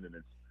come in and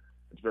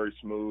it's very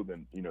smooth,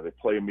 and they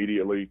play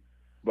immediately.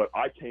 But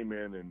I came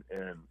in,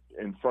 and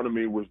in front of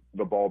me was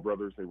the Ball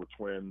brothers. They were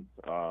twins,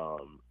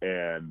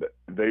 and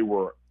they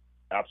were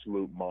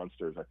absolute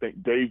monsters. I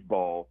think Dave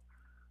Ball,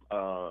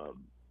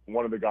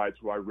 one of the guys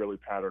who I really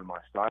patterned my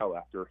style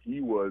after,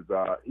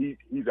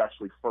 he's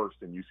actually first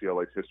in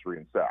UCLA's history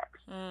in sacks.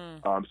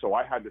 So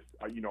I had to,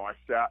 I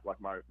sat like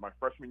my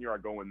freshman year. I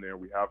go in there.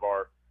 We have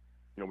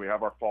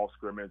our fall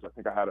scrimmage. I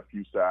think I had a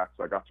few sacks.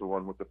 I got to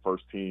run with the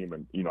first team,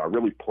 and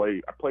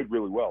I played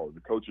really well.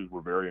 The coaches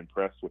were very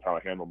impressed with how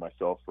I handled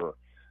myself for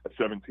a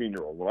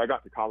 17-year-old. When I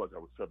got to college, I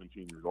was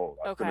 17 years old.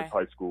 I finished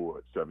high school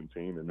at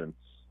 17, and then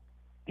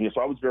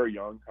so I was very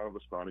young, kind of a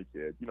scrawny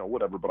kid,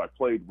 whatever. But I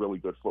played really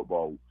good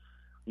football,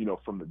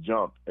 from the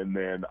jump. And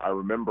then I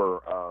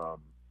remember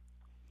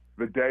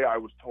the day I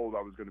was told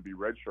I was going to be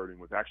redshirting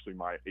was actually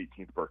my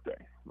 18th birthday,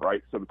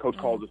 right? So the coach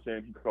calls us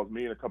in. He calls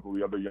me and a couple of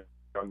the other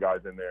young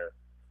guys in there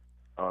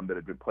that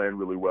had been playing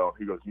really well.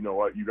 He goes, you know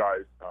what, you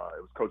guys,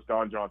 it was Coach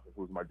Don Johnson,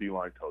 who was my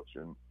D-line coach,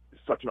 and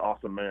such an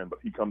awesome man. But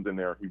he comes in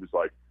there, he was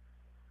like,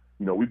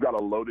 we've got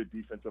a loaded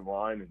defensive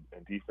line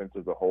and defense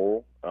as a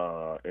whole,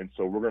 and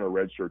so we're going to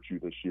redshirt you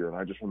this year. And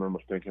I just remember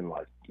thinking,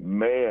 like,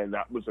 man,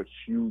 that was a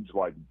huge,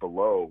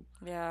 blow.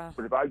 Yeah.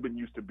 Because I'd been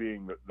used to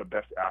being the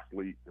best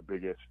athlete, the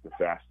biggest, the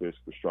fastest,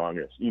 the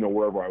strongest,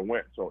 wherever I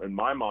went. So in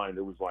my mind,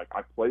 it was like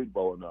I played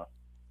well enough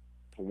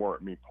to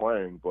warrant me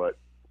playing, but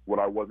what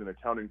I wasn't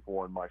accounting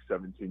for in my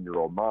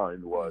 17-year-old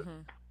mind was,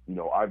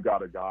 I've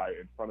got a guy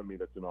in front of me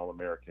that's an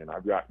All-American.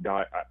 I've got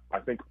I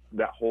think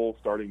that whole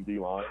starting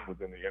D-line was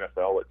in the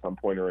NFL at some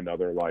point or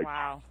another,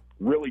 wow.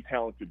 Really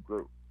talented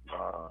group.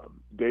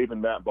 Dave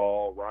and Matt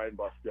Ball, Ryan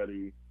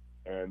Boschetti,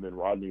 and then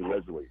Rodney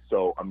Leslie.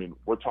 So,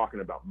 we're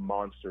talking about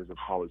monsters of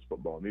college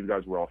football, and these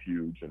guys were all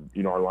huge. And,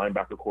 our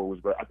linebacker core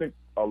was great. I think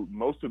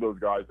most of those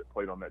guys that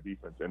played on that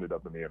defense ended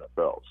up in the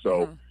NFL.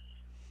 So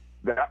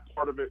that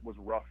part of it was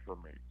rough for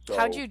me. So,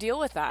 how'd you deal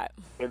with that?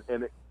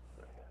 And it,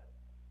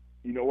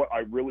 you know what? I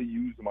really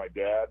used my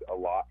dad a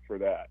lot for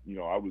that.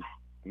 I was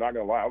I'm not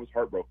going to lie, I was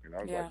heartbroken.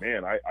 I was like,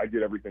 man, I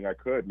did everything I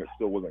could, and it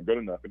still wasn't good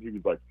enough. And he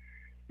was like,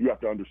 you have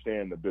to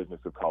understand the business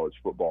of college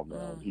football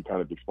now. And he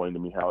kind of explained to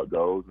me how it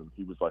goes. And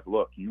he was like,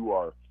 look,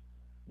 you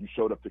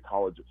showed up to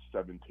college at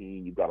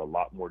 17. You've got a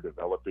lot more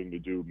developing to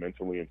do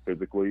mentally and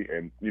physically.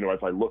 And, as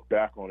I look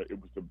back on it, it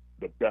was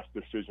the best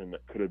decision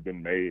that could have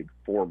been made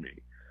for me.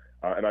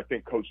 And I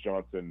think Coach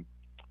Johnson,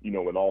 in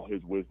all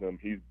his wisdom,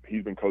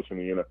 he's been coaching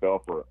the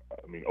NFL for,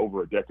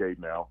 over a decade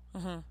now.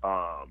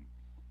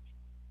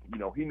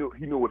 He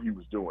knew what he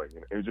was doing,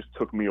 and it just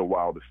took me a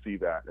while to see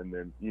that. And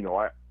then,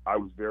 I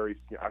was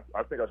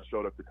I think I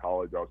showed up to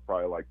college. I was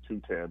probably like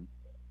 210,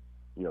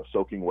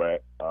 soaking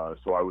wet.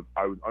 So I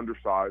was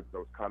undersized. I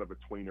was kind of a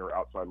tweener,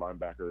 outside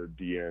linebacker,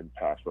 DN,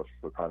 pass rusher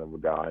kind of a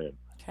guy. And,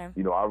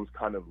 I was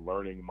kind of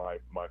learning my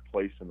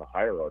place in the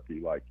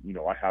hierarchy. Like,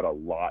 I had a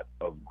lot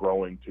of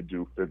growing to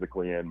do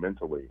physically and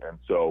mentally. And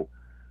so,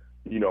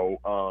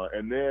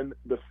 and then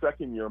the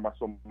second year, my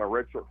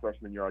redshirt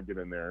freshman year, I get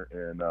in there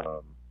and,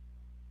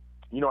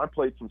 I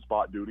played some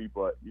spot duty,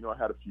 but, I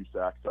had a few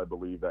sacks, I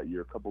believe, that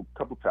year, a couple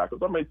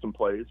tackles. I made some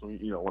plays,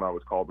 when I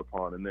was called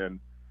upon. And then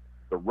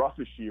the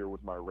roughest year was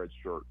my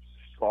redshirt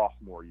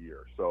sophomore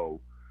year. So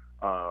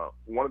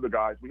one of the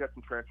guys, we had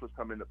some transfers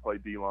come in to play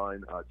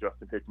D-line,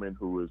 Justin Hickman,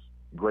 who was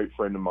a great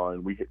friend of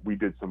mine. We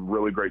did some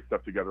really great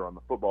stuff together on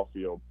the football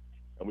field.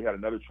 And we had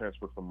another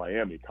transfer from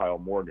Miami, Kyle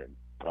Morgan.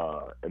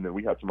 And then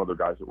we had some other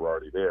guys that were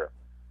already there.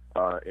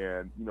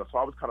 So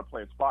I was kind of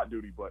playing spot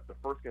duty, but the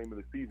first game of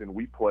the season,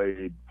 we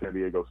played San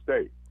Diego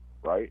State,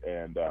 right?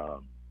 And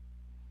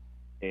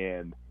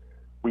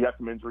we had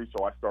some injuries,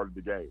 so I started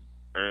the game.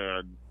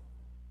 And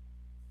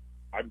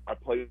I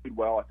played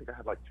well. I think I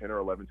had like 10 or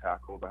 11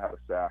 tackles. I had a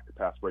sack, a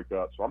pass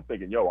breakup. So I'm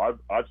thinking,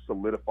 I've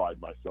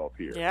solidified myself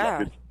here. Yeah.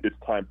 Like it's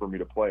time for me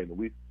to play. And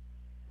we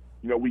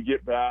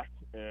get back,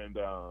 and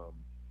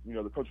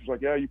the coach was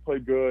like, yeah, you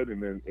played good.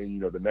 And then,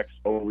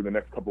 over the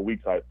next couple of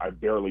weeks, I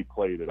barely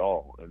played at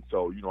all. And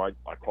so,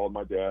 I called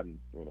my dad and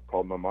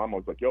called my mom. I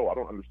was like, I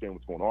don't understand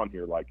what's going on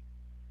here. Like,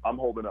 I'm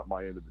holding up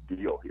my end of the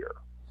deal here,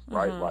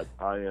 right? Like,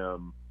 I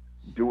am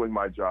doing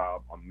my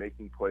job. I'm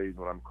making plays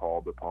when I'm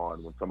called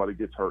upon. When somebody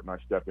gets hurt and I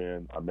step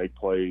in, I make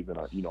plays and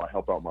I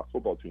help out my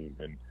football team.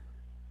 And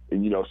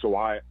so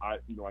I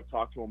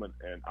talked to him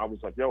and I was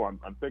like,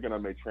 I'm thinking I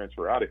may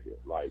transfer out of here.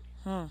 Like,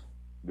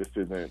 this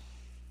doesn't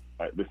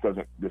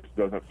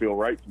feel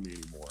right to me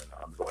anymore. And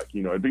I was like,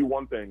 it'd be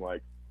one thing,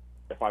 like,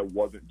 if I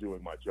wasn't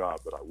doing my job,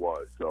 that I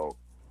was. So,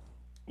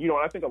 and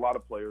I think a lot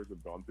of players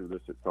have gone through this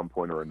at some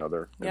point or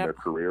another in their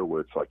career where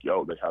it's like,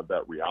 they have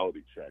that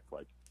reality check.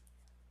 Like,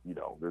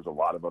 there's a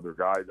lot of other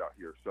guys out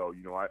here. So,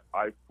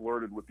 I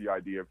flirted with the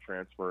idea of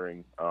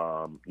transferring.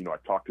 I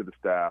talked to the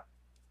staff.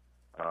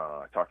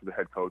 I talked to the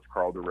head coach,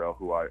 Carl Durrell,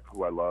 who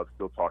I love,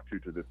 still talk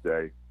to this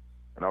day.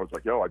 And I was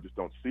like, I just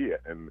don't see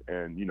it. And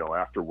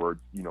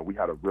afterwards, we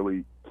had a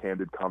really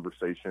candid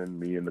conversation,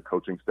 me and the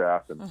coaching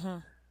staff.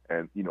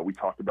 And we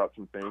talked about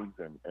some things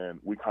and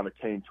we kind of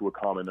came to a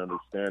common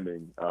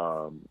understanding.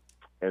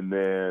 And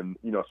then,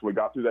 so we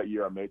got through that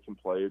year. I made some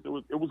plays. It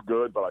was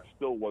good, but I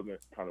still wasn't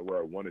kind of where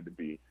I wanted to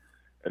be.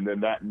 And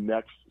then that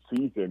next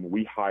season,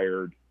 we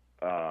hired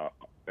a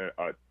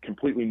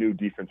completely new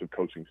defensive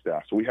coaching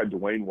staff. So we had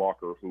Dwayne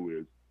Walker, who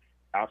is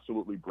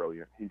absolutely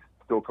brilliant. He's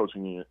still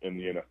coaching in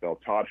the NFL.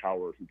 Todd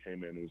Howard, who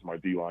came in, who's my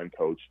D-line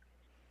coach,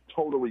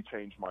 totally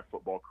changed my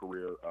football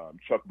career.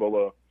 Chuck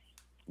Bulla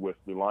with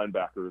the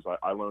linebackers,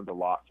 I learned a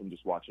lot from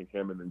just watching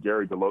him. And then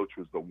Gary DeLoach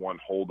was the one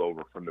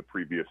holdover from the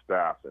previous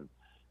staff. And,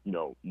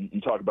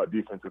 you talk about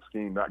defensive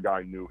scheme, that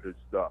guy knew his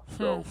stuff.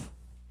 So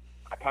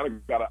I kind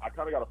of got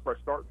a fresh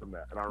start from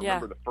that. And I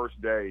remember the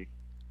first day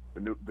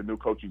the new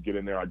coaches get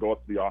in there. I go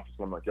up to the office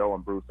and I'm like,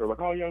 I'm Bruce. They're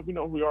like, oh yeah, we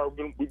know who we are.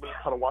 We've been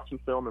kind of watching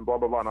film and blah,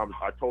 blah, blah. And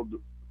I told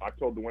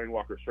Dwayne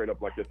Walker straight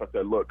up like this. I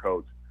said, look,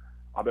 coach,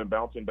 I've been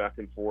bouncing back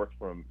and forth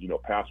from,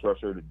 pass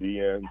rusher to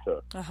DN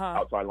to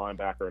outside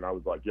linebacker. And I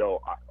was like, I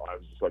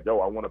was just like, I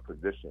want a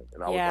position.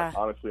 And I was like,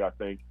 honestly, I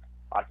think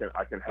I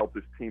can help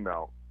this team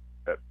out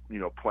at,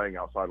 playing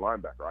outside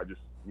linebacker. I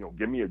just,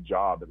 give me a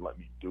job and let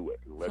me do it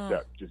and let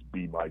that just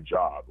be my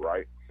job.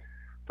 Right.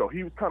 So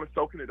he was kind of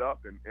soaking it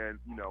up. And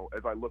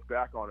as I look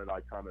back on it, I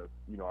kind of,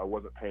 I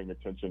wasn't paying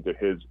attention to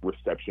his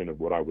reception of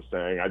what I was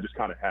saying. I just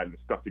kind of had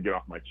stuff to get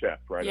off my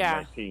chest, right?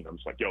 At 19, I'm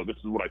just like, this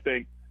is what I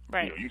think.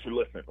 Right. You should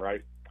listen,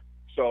 right?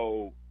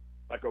 So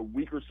like a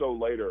week or so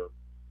later,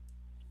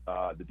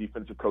 the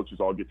defensive coaches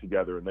all get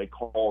together and they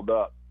called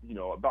up,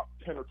 about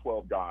 10 or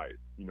 12 guys,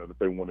 that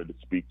they wanted to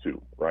speak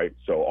to, right?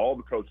 So all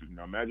the coaches,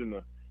 now imagine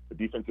the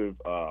defensive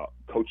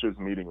coaches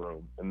meeting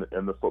room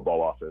in the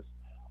football office.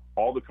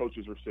 All the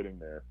coaches are sitting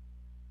there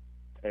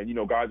and,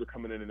 guys are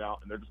coming in and out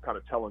and they're just kind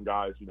of telling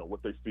guys,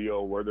 what they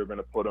feel, where they're going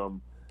to put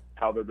them,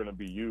 how they're going to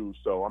be used.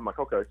 So I'm like,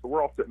 okay, so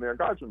we're all sitting there.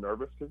 Guys are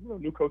nervous because,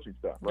 new coaching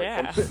staff, right?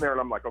 Yeah. So I'm sitting there and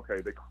I'm like,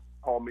 okay, they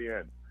call me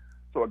in.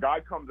 So a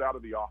guy comes out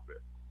of the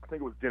office. I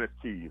think it was Dennis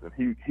Keys, and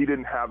he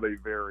didn't have a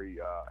very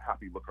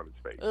happy look on his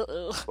face.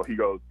 So he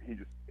goes,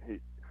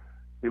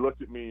 he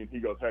looked at me and he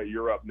goes, hey,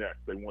 you're up next.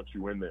 They want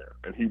you in there.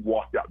 And he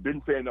walked out,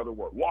 didn't say another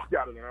word, walked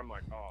out of there. I'm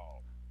like, oh,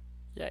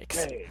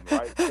 yikes. dang,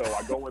 right? So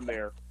I go in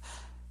there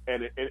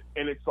and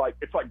it's like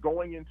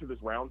going into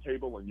this round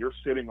table and you're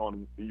sitting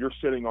on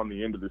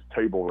the end of this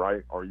table,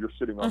 right? Or you're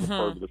sitting on the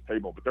curve of this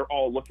table, but they're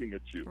all looking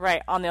at you.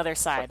 Right, on the other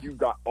side. Like you've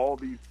got all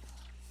these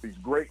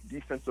great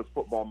defensive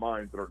football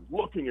minds that are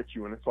looking at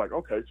you, and it's like,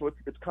 okay, so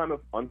it's kind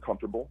of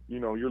uncomfortable.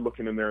 You're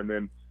looking in there, and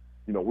then,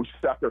 we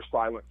sat there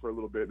silent for a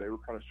little bit. They were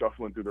kind of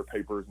shuffling through their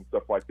papers and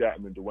stuff like that.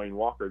 And then Dwayne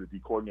Walker, the D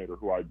coordinator,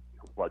 who I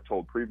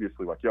told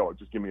previously, like, yo,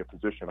 just give me a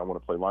position. I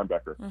want to play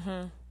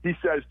linebacker. He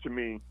says to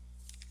me,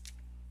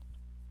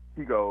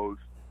 he goes,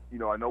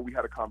 I know we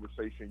had a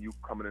conversation, you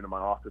coming into my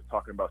office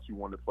talking about you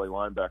wanting to play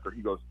linebacker.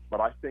 He goes,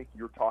 but I think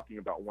you're talking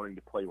about wanting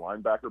to play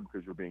linebacker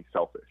because you're being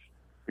selfish,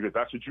 because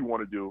that's what you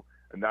want to do,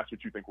 and that's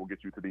what you think will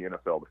get you to the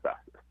NFL the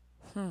fastest.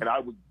 And I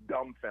was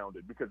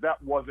dumbfounded because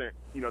that wasn't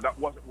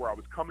where I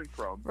was coming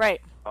from.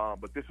 Right.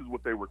 But this is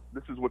what they were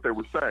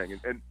saying.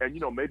 And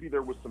maybe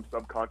there was some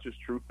subconscious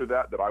truth to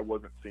that I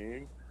wasn't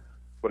seeing.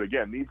 But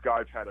again, these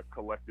guys had a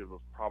collective of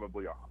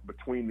probably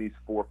between these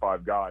 4 or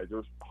 5 guys,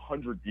 there's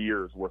 100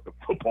 years worth of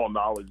football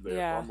knowledge there.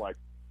 Yeah. So I'm like,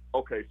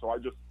 okay, so I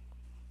just,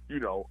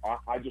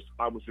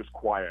 I was just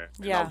quiet.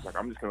 And I was like,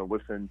 I'm just going to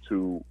listen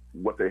to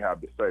what they have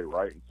to say,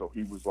 right? And so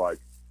he was like,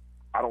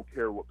 I don't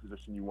care what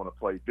position you want to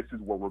play. This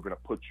is where we're going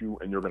to put you,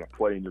 and you're going to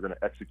play, and you're going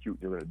to execute,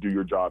 and you're going to do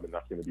your job, and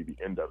that's going to be the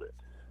end of it.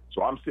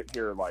 So I'm sitting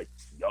here like,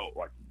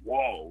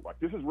 whoa, like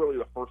this is really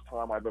the first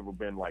time I've ever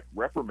been like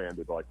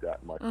reprimanded like that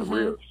in my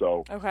career.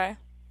 So okay.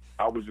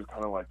 I was just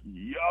kind of like,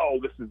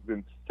 yo, this is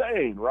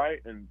insane, right?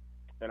 And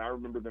I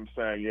remember them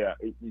saying, yeah,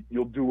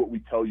 you'll do what we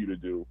tell you to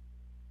do.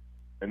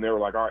 And they were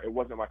like, all right, it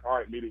wasn't like, all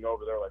right, meeting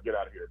over there, like, get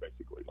out of here,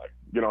 basically. Like,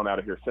 get on out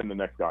of here, send the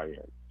next guy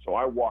in. So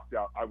I walked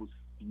out. I was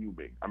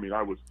fuming. I mean,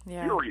 I was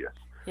furious.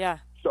 Yeah.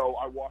 So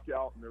I walked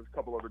out, and there was a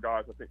couple other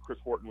guys. I think Chris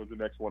Horton was the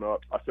next one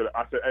up. I said,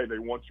 hey, they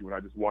want you. And I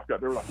just walked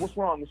out. They were like, what's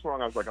wrong? What's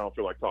wrong? I was like, I don't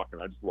feel like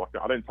talking. I just walked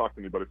out. I didn't talk to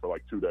anybody for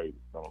like 2 days,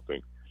 I don't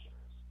think.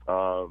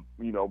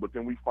 But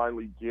then we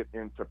finally get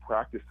into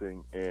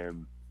practicing,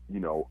 and,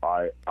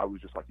 I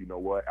was just like, you know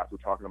what? After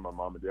talking to my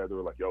mom and dad, they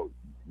were like, yo,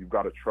 you've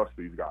got to trust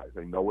these guys.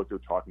 They know what they're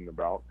talking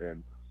about.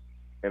 And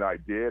I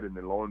did. And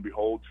then lo and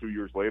behold, 2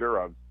 years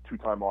later, I was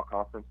 2-time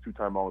All-Conference,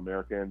 2-time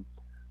All-American.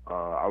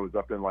 I was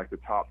up in like the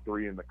top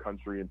 3 in the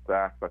country in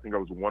sacks. I think I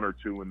was 1 or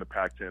 2 in the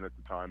Pac-10 at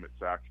the time at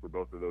sacks for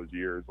both of those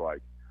years.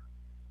 Like,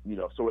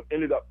 so it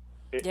ended up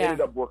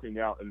working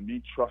out, and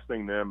me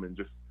trusting them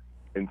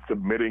and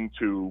submitting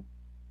to,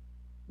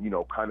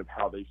 kind of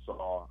how they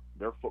saw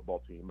their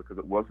football team, because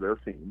it was their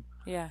team.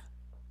 Yeah.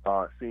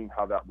 Seeing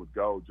how that would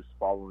go, just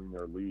following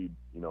their lead,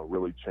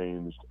 really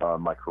changed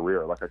my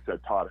career. Like I said,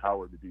 Todd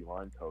Howard, the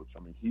D-line coach, I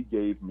mean, he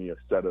gave me a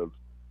set of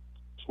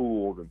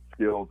tools and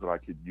skills that I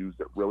could use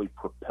that really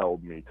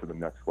propelled me to the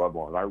next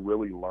level. And I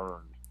really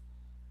learned,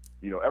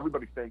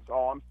 everybody thinks,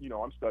 I'm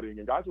studying,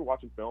 and guys are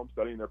watching film,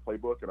 studying their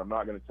playbook, and I'm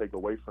not going to take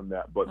away from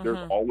that, but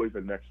there's always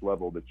a next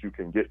level that you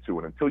can get to.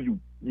 And until you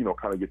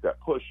kind of get that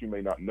push, you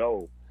may not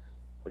know,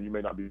 or you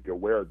may not be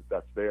aware that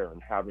that's there.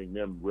 And having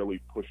them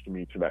really pushed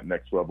me to that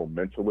next level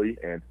mentally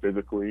and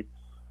physically.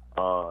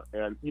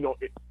 And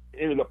it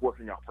ended up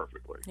working out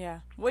perfectly. Yeah.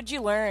 What'd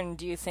you learn,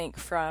 do you think,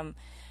 from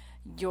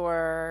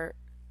your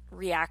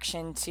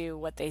reaction to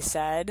what they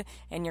said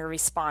and your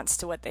response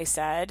to what they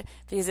said?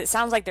 Because it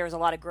sounds like there was a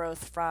lot of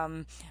growth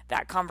from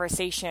that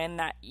conversation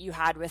that you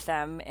had with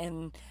them,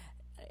 and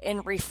in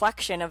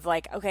reflection of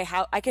like, okay,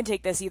 how I can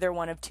take this either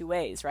one of 2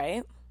 ways,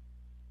 right?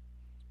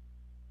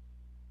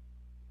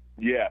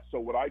 Yeah. So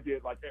what I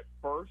did, like at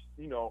first,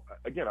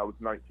 again, I was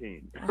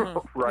 19,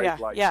 right? Yeah.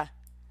 Like, yeah.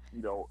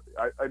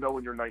 I know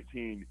when you're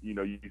 19,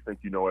 you think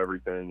you know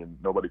everything and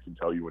nobody can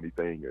tell you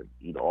anything,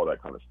 and all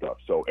that kind of stuff.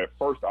 So at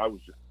first I was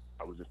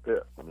just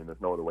pissed. I mean,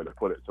 there's no other way to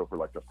put it. So for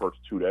like the first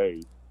 2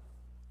 days,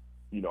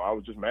 I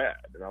was just mad,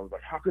 and I was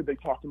like, how could they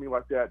talk to me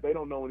like that? They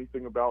don't know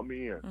anything about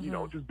me. And,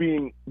 just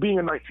being a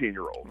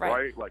 19-year-old,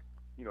 right? Like,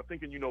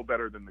 thinking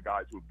better than the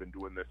guys who have been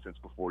doing this since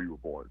before you were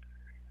born.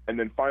 And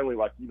then finally,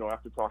 like,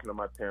 after talking to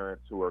my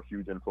parents, who are a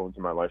huge influence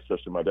in my life,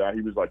 especially my dad,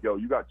 he was like, yo,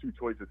 you got 2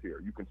 choices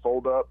here. You can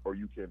fold up, or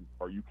you can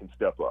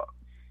step up.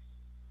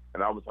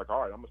 And I was like, all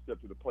right, I'm going to step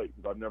to the plate,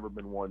 because I've never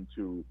been one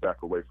to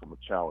back away from a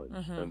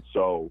challenge. And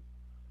so,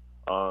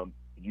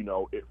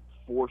 it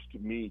forced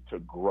me to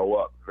grow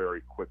up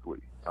very quickly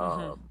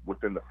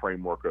within the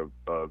framework of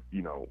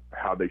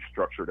how they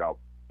structured out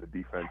the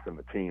defense and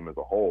the team as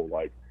a whole.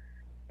 Like,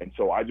 and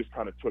so I just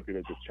kind of took it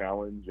as a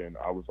challenge, and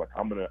I was like,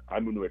 I'm gonna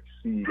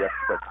exceed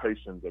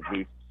expectations of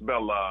these.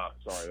 Bella,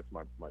 sorry, that's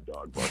my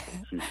dog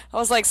barking. I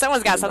was like,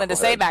 someone's got something to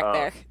say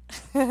back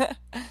there.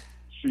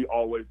 She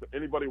always,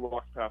 anybody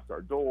walks past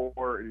our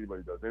door,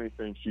 anybody does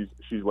anything,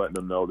 she's letting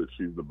them know that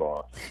she's the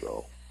boss.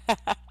 So,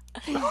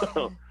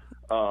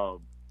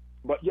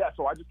 but yeah,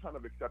 so I just kind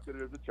of accepted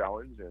it as a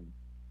challenge,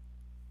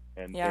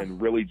 and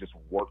really just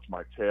worked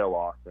my tail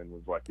off, and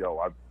was like, yo,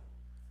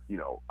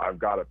 I've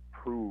got to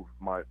prove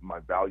my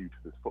value to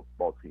this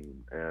football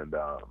team. And,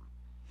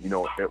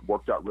 it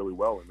worked out really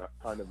well. And that's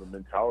kind of a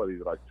mentality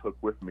that I took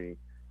with me,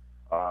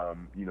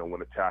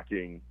 when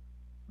attacking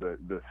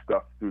the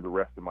stuff through the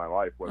rest of my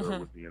life, whether it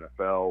was the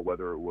NFL,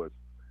 whether it was,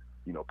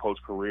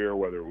 post-career,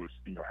 whether it was,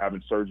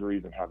 having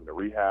surgeries and having to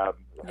rehab.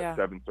 I had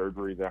 7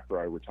 surgeries after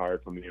I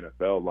retired from the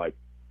NFL. Like,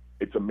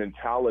 it's a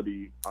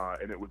mentality,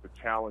 and it was a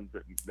challenge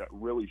that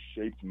really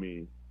shaped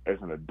me as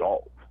an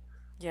adult.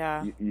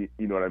 Yeah. You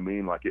know what I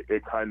mean? Like,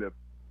 it kind of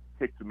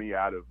kicked me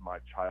out of my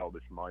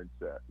childish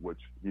mindset, which,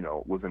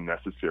 was a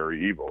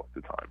necessary evil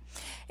at the time.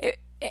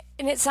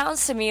 And it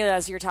sounds to me,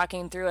 as you're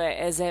talking through it,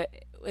 as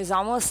it was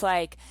almost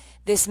like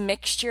this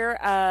mixture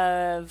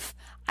of,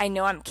 I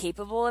know I'm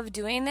capable of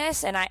doing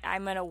this, and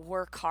I'm going to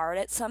work hard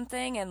at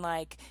something and,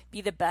 like,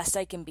 be the best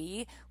I can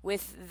be,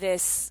 with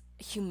this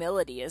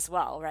humility as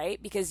well,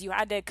 right? Because you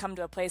had to come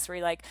to a place where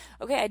you're like,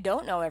 okay, I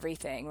don't know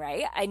everything,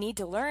 right? I need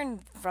to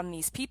learn from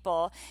these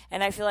people.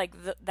 And I feel like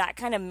that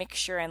kind of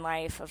mixture in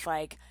life of,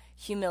 like,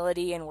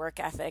 humility and work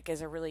ethic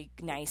is a really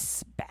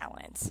nice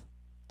balance.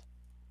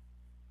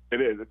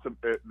 It is.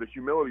 The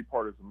humility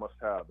part is a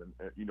must-have. And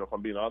if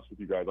I'm being honest with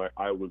you guys,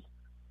 I was,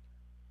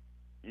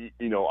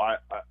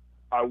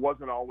 I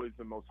wasn't always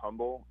the most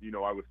humble.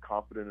 I was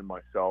confident in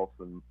myself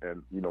and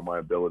my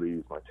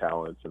abilities, my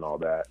talents, and all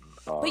that.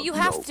 And, but you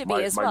have to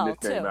be as well,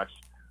 too.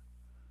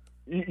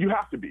 You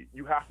have to be.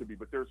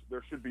 But there's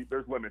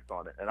limits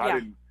on it, and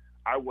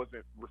I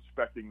wasn't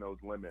respecting those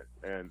limits.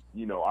 And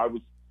I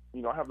was,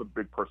 I have a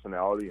big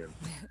personality, and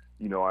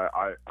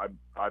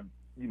I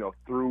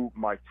through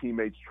my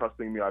teammates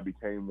trusting me, I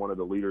became one of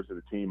the leaders of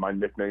the team. My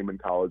nickname in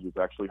college was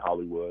actually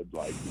Hollywood.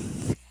 Like,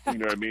 you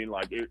know what I mean?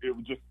 Like, it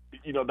was just,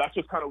 that's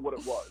just kind of what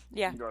it was.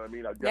 Yeah. You know what I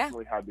mean? I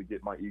definitely had to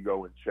get my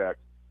ego in check,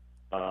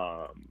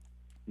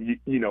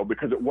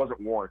 because it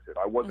wasn't warranted.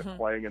 I wasn't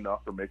playing enough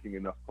or making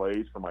enough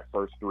plays for my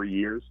first 3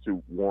 years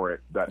to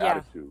warrant that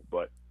attitude.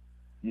 But,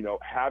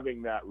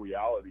 having that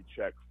reality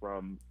check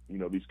from,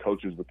 these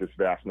coaches with this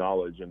vast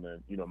knowledge, and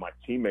then, my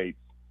teammates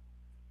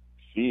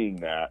seeing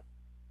that,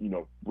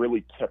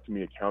 really kept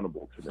me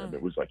accountable to them.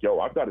 It was like, yo,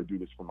 I've got to do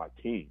this for my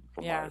team,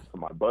 for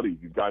my buddies,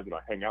 these guys that I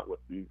hang out with,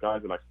 these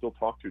guys that I still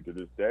talk to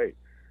this day.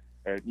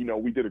 And,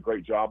 we did a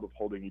great job of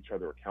holding each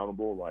other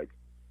accountable. Like,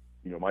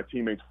 my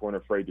teammates weren't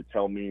afraid to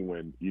tell me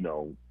when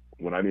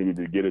I needed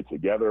to get it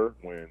together,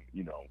 when,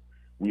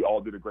 we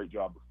all did a great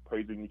job of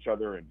praising each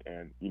other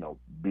and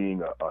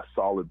being a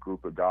solid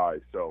group of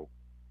guys. So,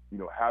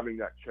 having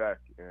that check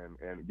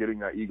and getting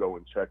that ego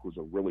in check was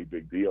a really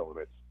big deal. And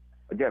it's,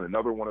 again,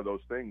 another one of those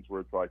things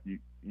where it's like,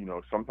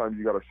 sometimes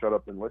you got to shut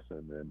up and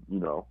listen,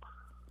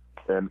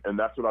 and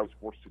that's what I was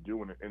forced to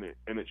do.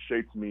 And it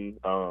shaped me,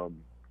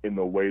 in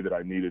the way that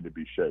I needed to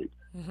be shaped.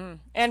 Mm-hmm.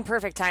 And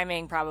perfect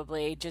timing,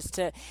 probably, just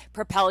to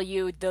propel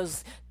you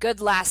those good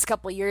last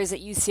couple years at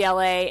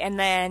UCLA. And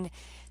then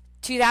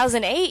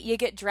 2008, you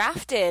get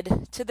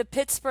drafted to the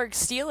Pittsburgh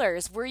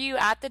Steelers. Were you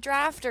at the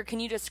draft, or can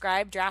you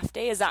describe draft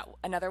day? Is that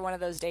another one of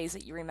those days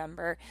that you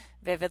remember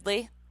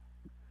vividly?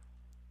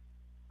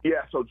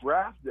 Yeah, so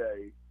draft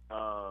day,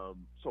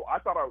 so I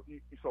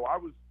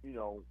was,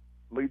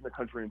 leading the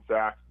country in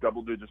sacks,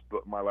 double digits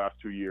my last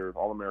 2 years,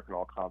 All-American,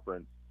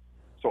 All-Conference.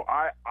 So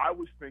I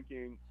was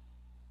thinking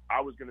I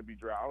was going to be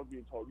drafted. I was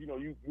being told,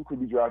 you could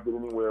be drafted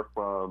anywhere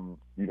from,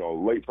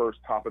 late first,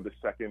 top of the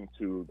second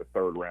to the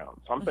third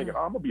round. So I'm thinking,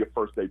 I'm going to be a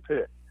first-day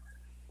pick,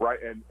 right?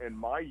 And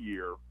my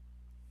year,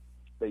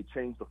 they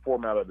changed the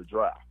format of the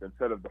draft.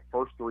 Instead of the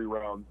first 3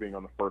 rounds being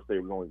on the first day,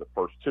 it was only the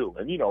first 2.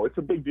 And, it's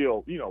a big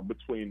deal,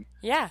 between,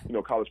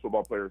 college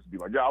football players to be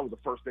like, I was a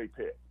first-day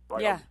pick,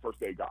 right? I was a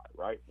first-day guy,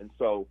 right? And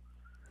so,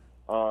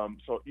 I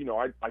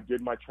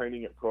did my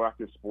training at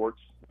Proactive Sports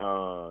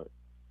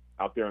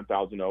out there in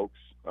Thousand Oaks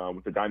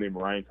with a guy named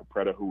Ryan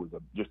Capretta, who was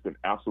just an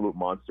absolute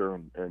monster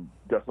and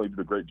definitely did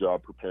a great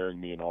job preparing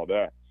me and all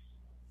that.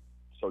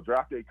 So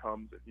draft day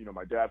comes,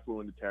 my dad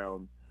flew into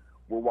town.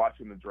 We're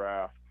watching the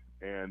draft.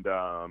 And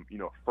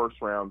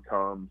first round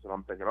comes, and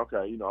I'm thinking,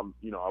 okay,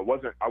 I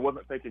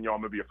wasn't thinking, I'm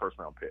gonna be a first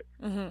round pick.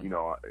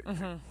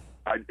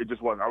 It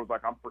just wasn't. I was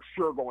like, I'm for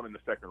sure going in the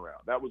second round.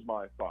 That was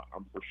my thought.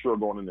 I'm for sure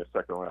going in the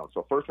second round.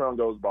 So first round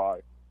goes by,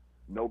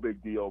 no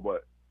big deal.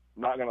 But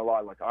not gonna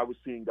lie, like, I was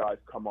seeing guys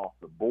come off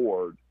the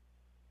board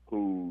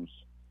whose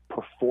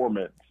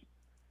performance,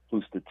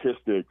 whose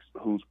statistics,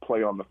 whose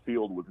play on the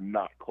field was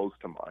not close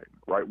to mine.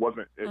 Right?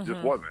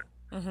 Just wasn't.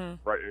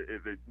 Right.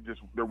 It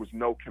just, there was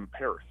no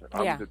comparison. I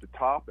was at the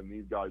top, and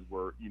these guys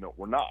were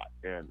not.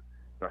 And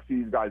I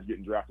see these guys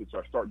getting drafted, so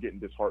I start getting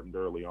disheartened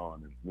early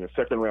on. And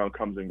second round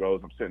comes and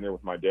goes. I'm sitting there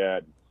with my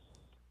dad.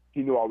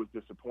 He knew I was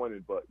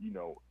disappointed, but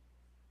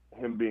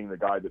him being the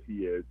guy that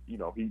he is,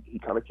 he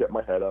kind of kept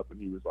my head up,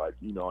 and he was like,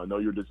 I know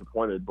you're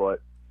disappointed,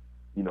 but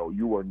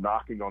you are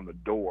knocking on the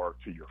door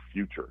to your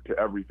future, to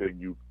everything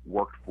you've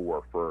worked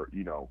for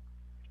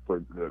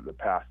the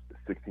past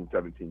 16,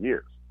 17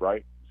 years,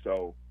 right?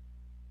 So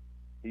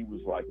he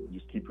was like,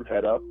 just keep your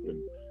head up,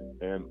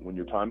 and when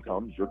your time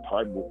comes, your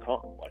time will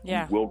come. Like,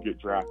 you will get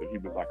drafted. He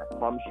was like, I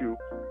promise you,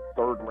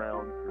 third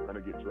round, you're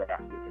going to get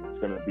drafted, and it's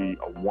going to be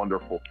a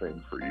wonderful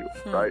thing for you,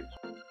 right?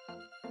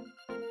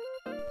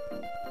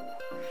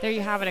 there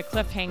you have it, a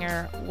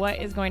cliffhanger. What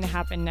is going to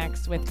happen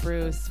next with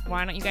Bruce?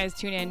 Why don't you guys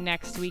tune in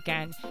next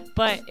weekend?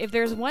 But if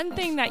there's one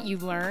thing that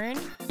you've learned,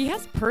 he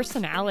has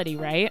personality,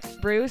 right?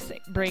 Bruce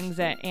brings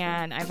it,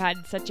 and I've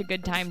had such a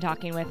good time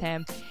talking with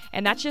him.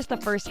 And that's just the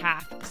first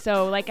half.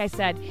 So like I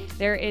said,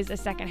 there is a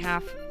second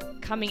half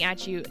coming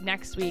at you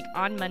next week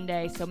on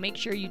Monday. So make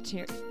sure you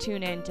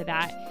tune in to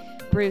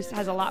that. Bruce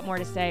has a lot more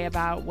to say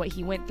about what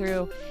he went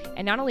through.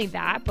 And not only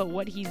that, but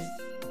what he's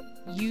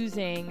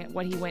using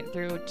what he went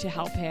through to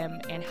help him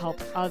and help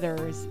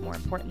others, more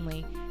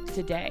importantly,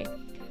 today.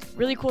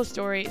 Really cool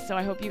story, so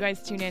I hope you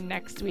guys tune in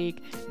next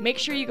week. Make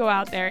sure you go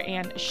out there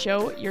and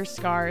show your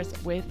scars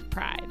with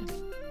pride.